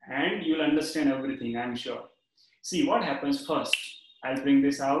 and you'll understand everything, I'm sure. See what happens first. I'll bring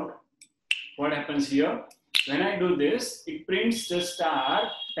this out. What happens here? When I do this, it prints the star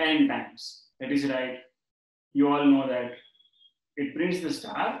 10 times. That is right. You all know that. It prints the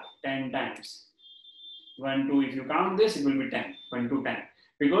star 10 times. 1, 2, if you count this, it will be 10. 1, 2, 10.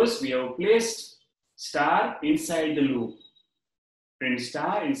 Because we have placed star inside the loop. Print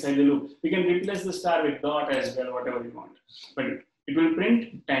star inside the loop. We can replace the star with dot as well, whatever you want. But it will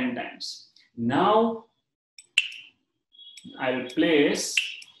print 10 times. Now, I'll place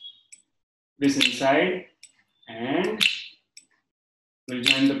this inside and we'll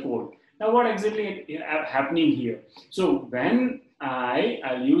join the code. Now, what exactly is happening here? So, when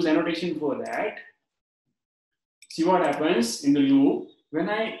I'll use annotation for that. See what happens in the loop when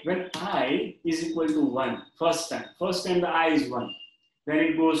I is equal to 1 first time the I is 1, then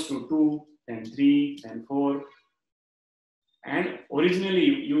it goes to 2, then 3, then 4, and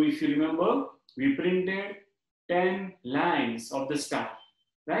originally if you remember, we printed 10 lines of the star,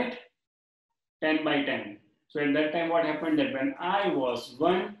 right? 10 by 10. So at that time, what happened that when I was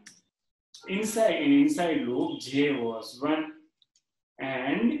 1, inside loop j was 1,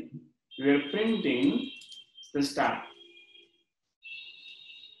 and we are printing the star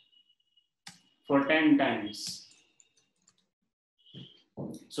for 10 times.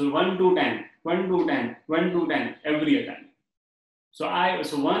 So 1 to 10, 1 to 10, 1 to 10 every time. So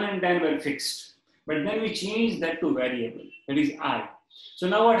 1 and 10 were fixed, but then we changed that to variable, that is I. So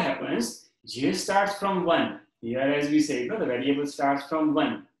now what happens? J starts from 1. Here, as we say, the variable starts from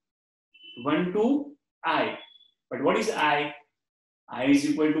 1 to I. But what is I? I is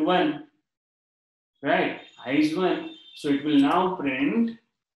equal to 1, right? I is 1. So it will now print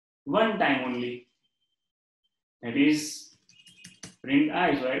 1 time only. That is print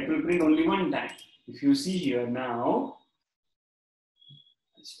I. So it will print only 1 time. If you see here now,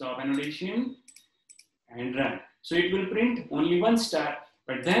 stop annotation and run. So it will print only 1 star.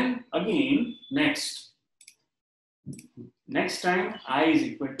 But then again, next time I is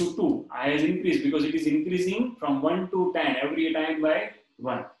equal to 2. I has increased because it is increasing from 1 to 10 every time by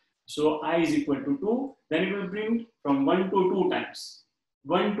 1. So I is equal to 2. Then it will print from 1 to 2 times.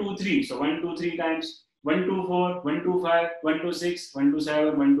 1 to 3. So 1 to 3 times. 1 to 4, 1 to 5, 1 to 6, 1 to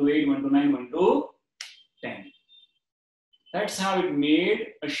 7, 1 to 8, 1 to 9, 1 to 10. That's how it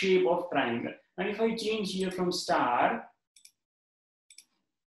made a shape of triangle. And if I change here from star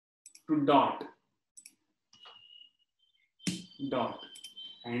to dot,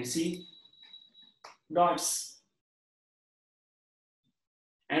 and see dots.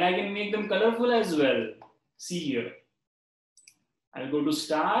 And I can make them colorful as well. See here. I'll go to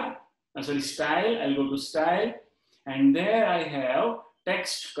style, I'll go to style, and there I have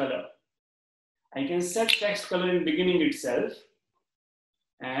text color. I can set text color in beginning itself,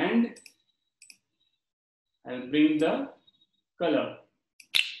 and I'll bring the color.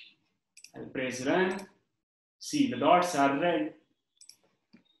 I'll press run. See, the dots are red.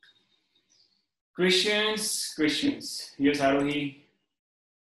 Questions? Yes, Arohi.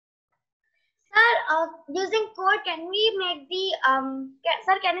 Sir, using code, can we make the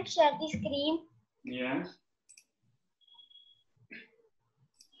sir? Can you share the screen? Yeah.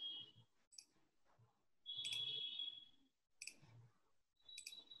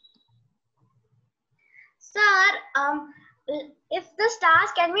 Sir, if the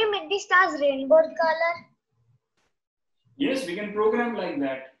stars, can we make the stars rainbow color? Yes, we can program like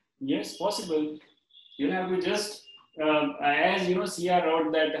that. Yes, possible. You'll have to just, as you know, CR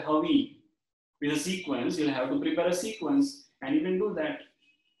wrote that Havi with a sequence, you'll have to prepare a sequence, and you can do that.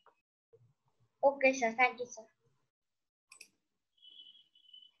 Okay, sir. Thank you, sir.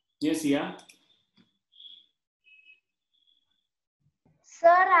 Yes, yeah. Sir,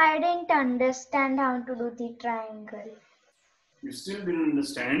 I didn't understand how to do the triangle. You still didn't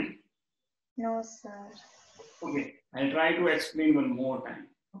understand? No, sir. Okay, I'll try to explain one more time.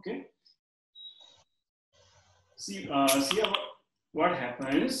 Okay. See what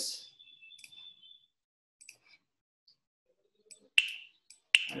happens.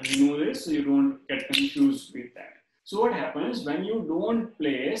 I'll remove this so you don't get confused with that. So what happens when you don't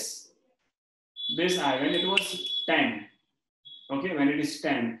place this I, when it was 10, okay, when it is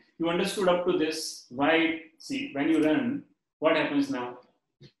 10, you understood up to this, why, see, when you run, what happens now?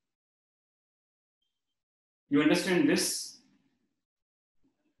 You understand this?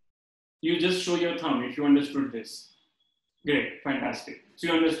 You just show your thumb if you understood this. Great, fantastic. So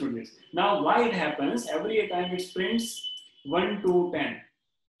you understood this. Now why it happens, every time it prints 1 to 10.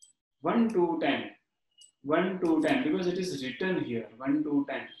 1 to 10. 1 to 10, because it is written here 1 to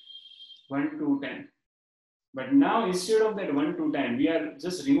 10, 1 to 10. But now instead of that 1 to 10, we are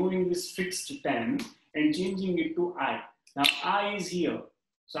just removing this fixed 10 and changing it to I. Now I is here.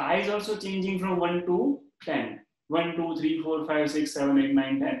 So I is also changing from 1 to 10. 1, 2, 3, 4, 5, 6, 7, 8,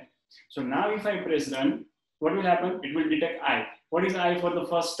 9, 10. So now if I press run, what will happen? It will detect I. What is I for the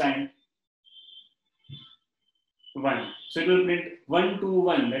first time? 1. So it will print 1 to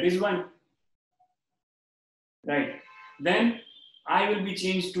 1. That is 1. Right. Then I will be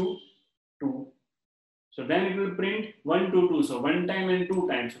changed to 2. So then it will print 1 to 2. So 1 time and 2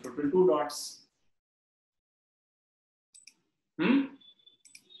 times. So total 2 dots.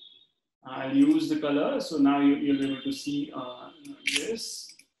 I'll use the color. So now you'll be able to see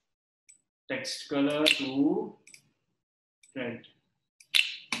this text color to red.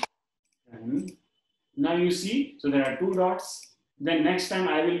 And now you see, so there are 2 dots. Then next time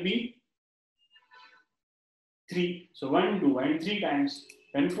I will be 3. So 1, 2, and 3 times.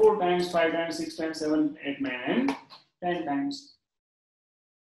 Then 4 times, 5 times, 6 times, 7, 8, 9, and 10 times.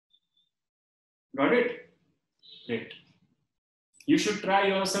 Got it? Great. You should try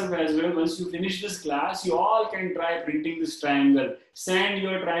yourself as well. Once you finish this class, you all can try printing this triangle. Send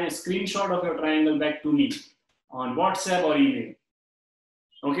your screenshot of your triangle back to me on WhatsApp or email.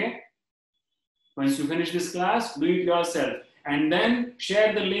 Okay? Once you finish this class, do it yourself. And then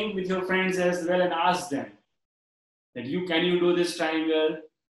share the link with your friends as well and ask them that can you do this triangle?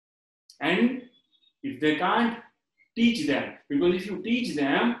 And if they can't, teach them. Because if you teach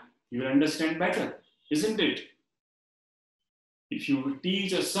them, you will understand better, isn't it? If you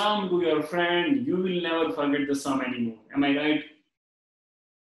teach a sum to your friend, you will never forget the sum anymore. Am I right?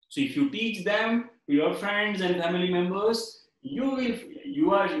 So if you teach them to your friends and family members, you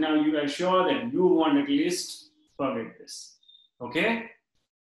are sure that you won't at least forget this. Okay?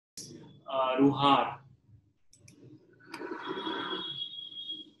 Ruhar.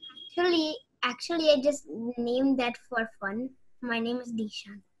 Actually, I just named that for fun. My name is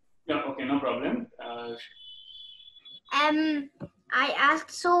Dishan. Yeah, okay, no problem. I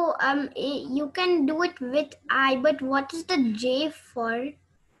asked, so you can do it with I, but what is the J for?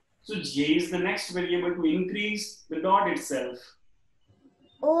 So J is the next variable to increase the dot itself.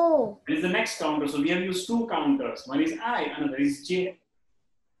 Oh. It is the next counter. So we have used 2 counters. One is I, another is J.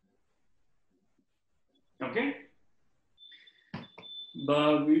 Okay?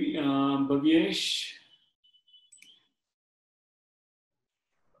 Bhavyesh.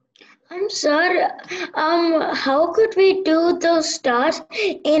 Sir, how could we do those stars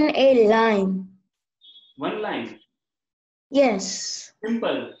in a line? One line. Yes.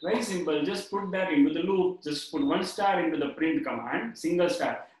 Simple, very simple. Just put that into the loop. Just put 1 star into the print command, single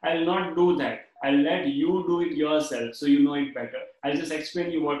star. I'll not do that. I'll let you do it yourself so you know it better. I'll just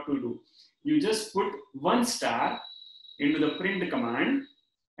explain you what to do. You just put 1 star into the print command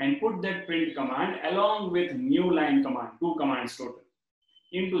and put that print command along with new line command, 2 commands total,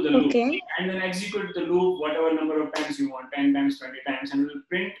 into the loop. Okay. And then execute the loop whatever number of times you want, 10 times, 20 times, and it will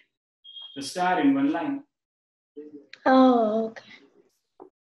print the star in 1 line. Oh, okay.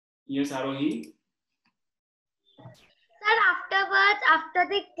 Yes, Arohi? Sir, afterwards, after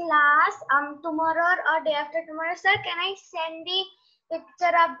the class, tomorrow or day after tomorrow, sir, can I send the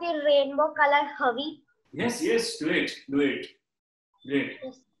picture of the rainbow color Havi? Yes, do it. Great.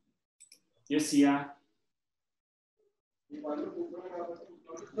 Yes, yeah.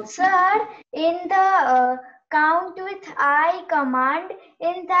 Sir, in the count with I command,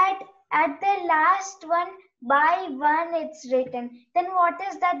 in that at the last one, by 1 it's written. Then what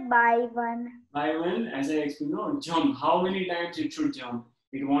is that by 1? By 1, as I explained, no, jump. How many times it should jump?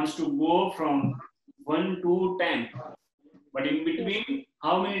 It wants to go from 1 to 10. But in between,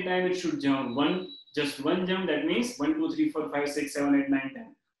 how many times it should jump? Just one jump, that means 1, 2, 3, 4, 5, 6, 7, 8, 9,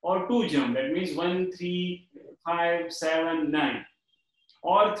 10. Or 2 jump, that means 1, 3, 5, 7, 9.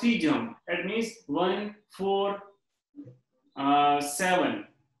 Or 3 jump, that means 1, 4, 7,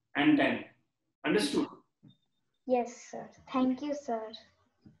 and 10. Understood? Yes, sir. Thank you, sir.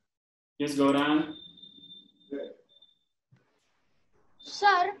 Yes, Gaurang?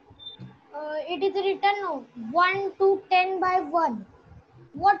 Sir, it is written 1 to 10 by 1.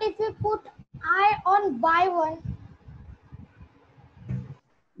 What if we put I on by 1?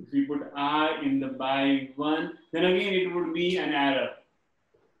 If we put I in the by 1, then again it would be an error.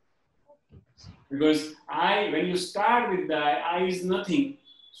 Because I, when you start with the I is nothing.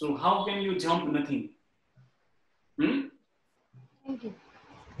 So how can you jump nothing? Thank you.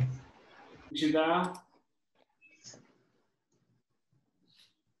 Ishita?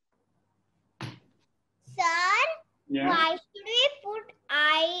 Sir, Yeah. why should we put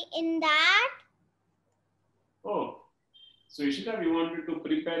I in that? So Ishita, we wanted to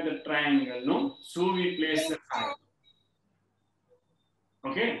prepare the triangle, no? So we place the I.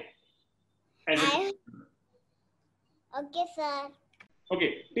 Okay? As a, Okay, sir.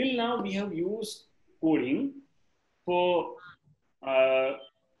 okay, till now we have used coding for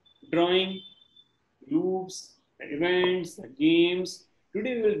drawing, loops, the events, the games.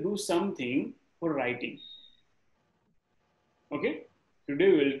 Today we'll do something for writing. Okay?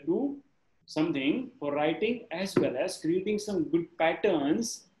 Today we'll do something for writing as well as creating some good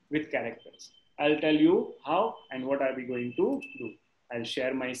patterns with characters. I'll tell you how and what are we going to do. I'll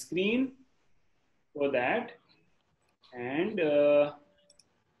share my screen for that. And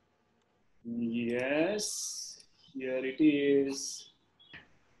yes, here it is.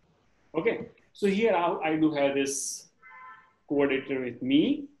 Okay, so here I do have this code editor with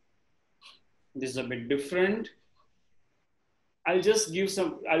me. This is a bit different. I'll just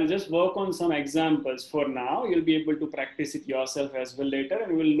work on some examples for now. You'll be able to practice it yourself as well later,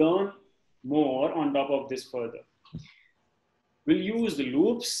 and we'll learn more on top of this further. We'll use the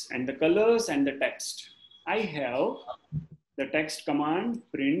loops and the colors and the text. I have the text command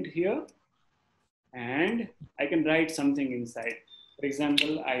print here, and I can write something inside. For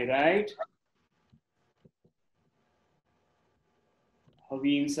example, I write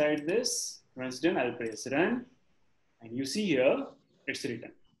Havi inside this. Once done, I'll press run. And you see here, it's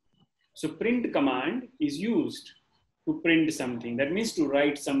written. So print command is used to print something. That means to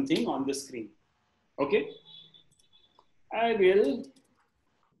write something on the screen. Okay. I will,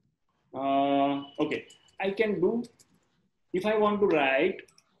 okay. I can do, if I want to write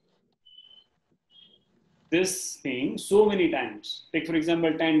this thing so many times, take for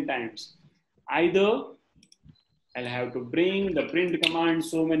example 10 times, either I'll have to bring the print command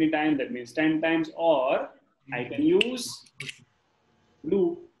so many times, that means 10 times, or I can use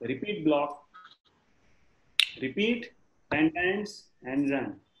loop, the repeat block, repeat 10 times and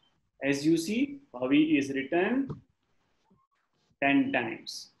run. As you see, Havi is written 10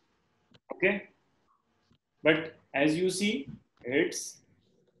 times. Okay? But as you see,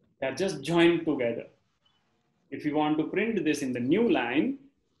 they're just joined together. If you want to print this in the new line,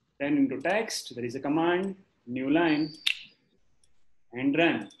 then into text, there is a command, new line, and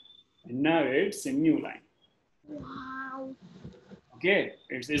run. And now it's a new line. Wow. Okay,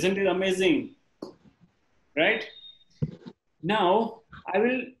 isn't it amazing? Right? Now, I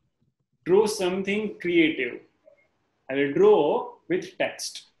will draw something creative. I will draw with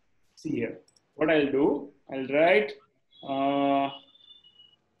text. See here. What I'll do, I'll write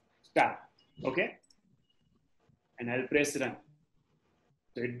star. Okay? And I'll press run.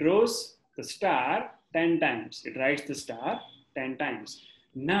 So it draws the star 10 times. It writes the star 10 times.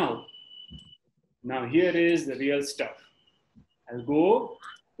 Now here is the real stuff. I'll go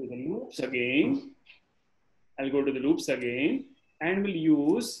to the loops again. And we'll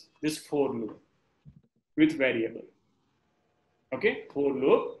use this for loop with variable. Okay, for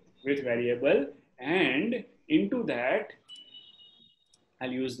loop with variable, and into that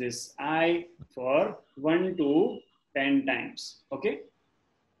I'll use this I for 1 to 10 times. Okay,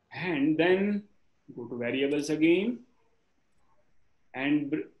 and then go to variables again,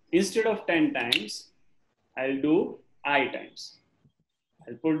 and instead of 10 times, I'll do I times.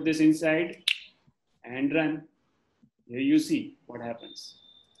 I'll put this inside and run. Here you see what happens.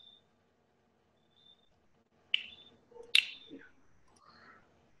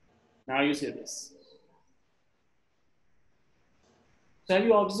 Now you see this. So have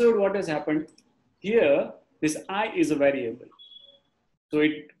you observed what has happened? Here, this I is a variable. So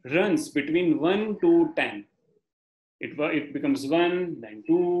it runs between 1 to 10. It becomes 1, then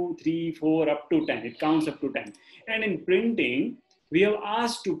 2, 3, 4, up to 10. It counts up to 10. And in printing, we have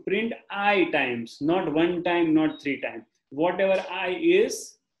asked to print I times, not 1 time, not 3 times. Whatever I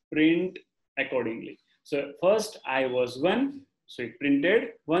is, print accordingly. So first I was 1, so it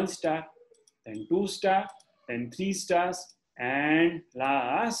printed 1 star, then 2 star, then 3 stars, and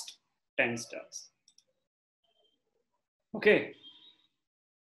last 10 stars. Okay.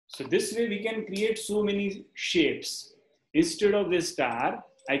 So this way we can create so many shapes. Instead of this star,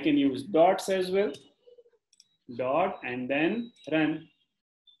 I can use dots as well. Dot and then run.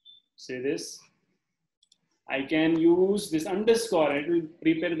 Say this. I can use this underscore. It will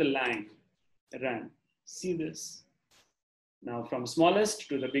prepare the line. Run. See this. Now from smallest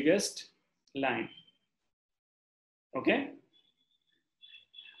to the biggest line. Okay.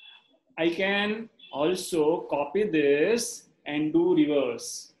 I can also copy this and do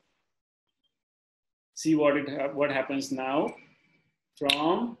reverse. See what happens now.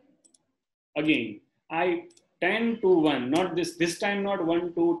 From again, I 10 to 1, not this time not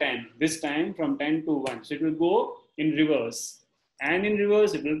 1 to 10, this time from 10 to 1. So it will go in reverse, and in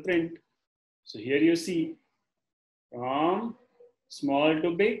reverse it will print. So here you see from small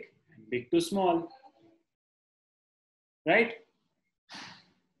to big and big to small, right?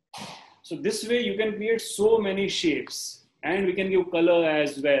 So this way you can create so many shapes, and we can give color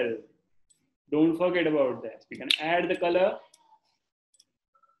as well. Don't forget about that. We can add the color,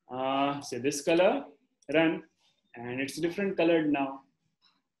 say this color, run, and it's different colored now.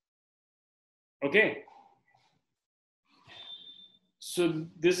 Okay. So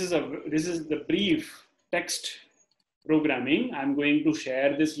this is the brief text programming. I'm going to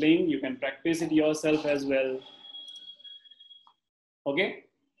share this link. You can practice it yourself as well. Okay.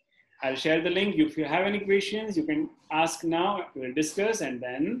 I'll share the link. If you have any questions, you can ask now. We'll discuss and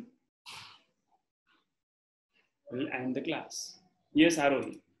then we'll end the class. Yes,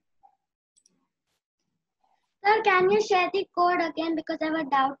 Arohi. Sir, can you share the code again because I have a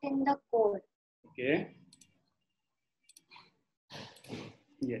doubt in the code. Okay.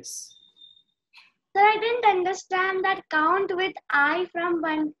 Yes. Sir, I didn't understand that count with I from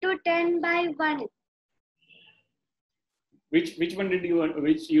 1 to 10 by 1. Which one did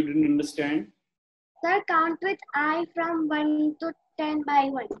you didn't understand? Sir, count with I from 1 to 10 by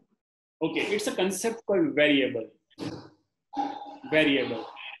 1. Okay, it's a concept called variable. Variable.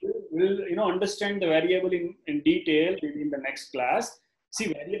 We'll understand the variable in detail in the next class.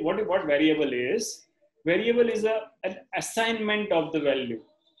 See what variable is. Variable is an assignment of the value.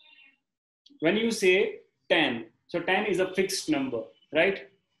 When you say 10, so 10 is a fixed number, right?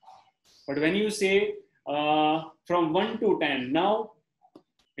 But when you say from 1 to 10, now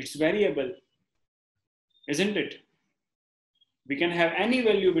it's variable, isn't it? We can have any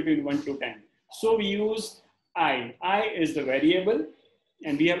value between 1 to 10. So we use I. I is the variable,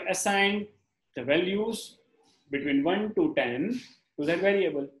 and we have assigned the values between 1 to 10 to that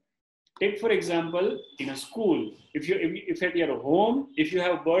variable. Take for example, in a school, if at your home, if you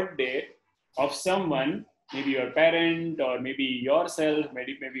have birthday of someone, maybe your parent or maybe yourself,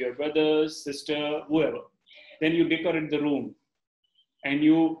 maybe your brother, sister, whoever, then you decorate the room and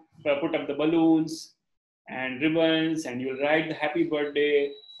you put up the balloons and ribbons, and you'll write the happy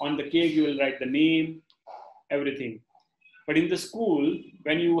birthday. On the cake, you will write the name, everything. But in the school,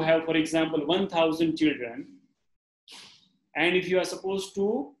 when you have, for example, 1,000 children, and if you are supposed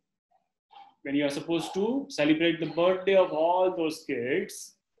to, when you are supposed to celebrate the birthday of all those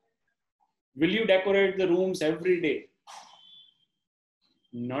kids, will you decorate the rooms every day?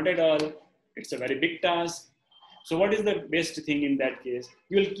 Not at all. It's a very big task. So what is the best thing in that case?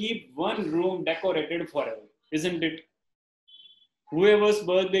 You will keep one room decorated forever, isn't it? Whoever's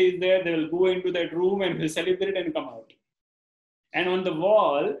birthday is there, they will go into that room and will celebrate and come out. And on the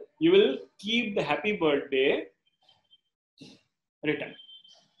wall, you will keep the happy birthday written.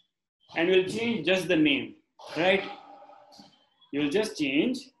 And you will change just the name, right? You will just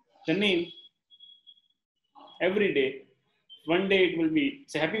change the name every day. One day it will be,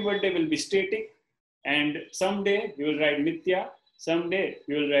 say happy birthday will be static, and someday you will write Nitya, someday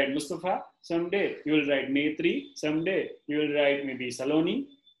you will write Mustafa, someday you will write Netri, someday you will write maybe Saloni,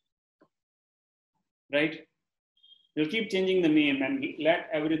 right? You'll keep changing the name and let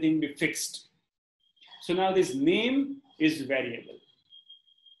everything be fixed. So now this name is variable.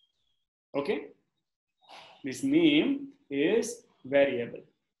 Okay? This name is variable.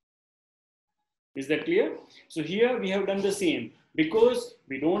 Is that clear? So here we have done the same. Because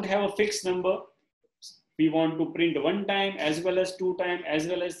we don't have a fixed number, we want to print 1 time as well as 2 times, as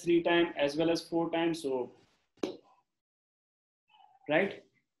well as 3 times, as well as 4 times. So, right?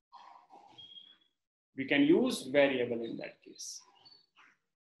 We can use variable in that case.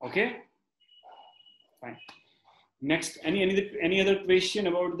 Okay? Fine. Next, any other question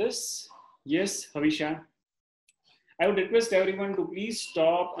about this? Yes, Havisha. I would request everyone to please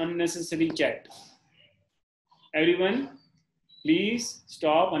stop unnecessary chat. Everyone, please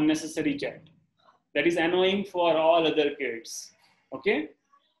stop unnecessary chat. That is annoying for all other kids. Okay?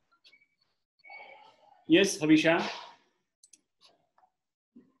 Yes, Havisha.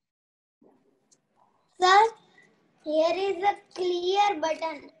 Sir, here is a clear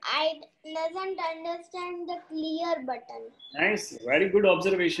button. I doesn't understand the clear button. Nice. Very good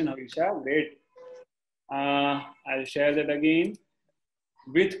observation, Havisha. Great. I'll share that again.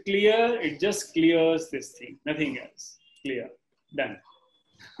 With clear, it just clears this thing. Nothing else. Clear. Done.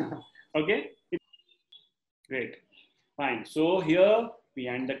 Okay? Great. Fine. So here we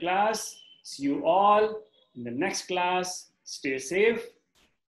end the class. See you all in the next class. Stay safe.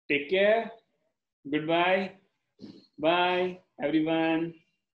 Take care. Goodbye. Bye, everyone.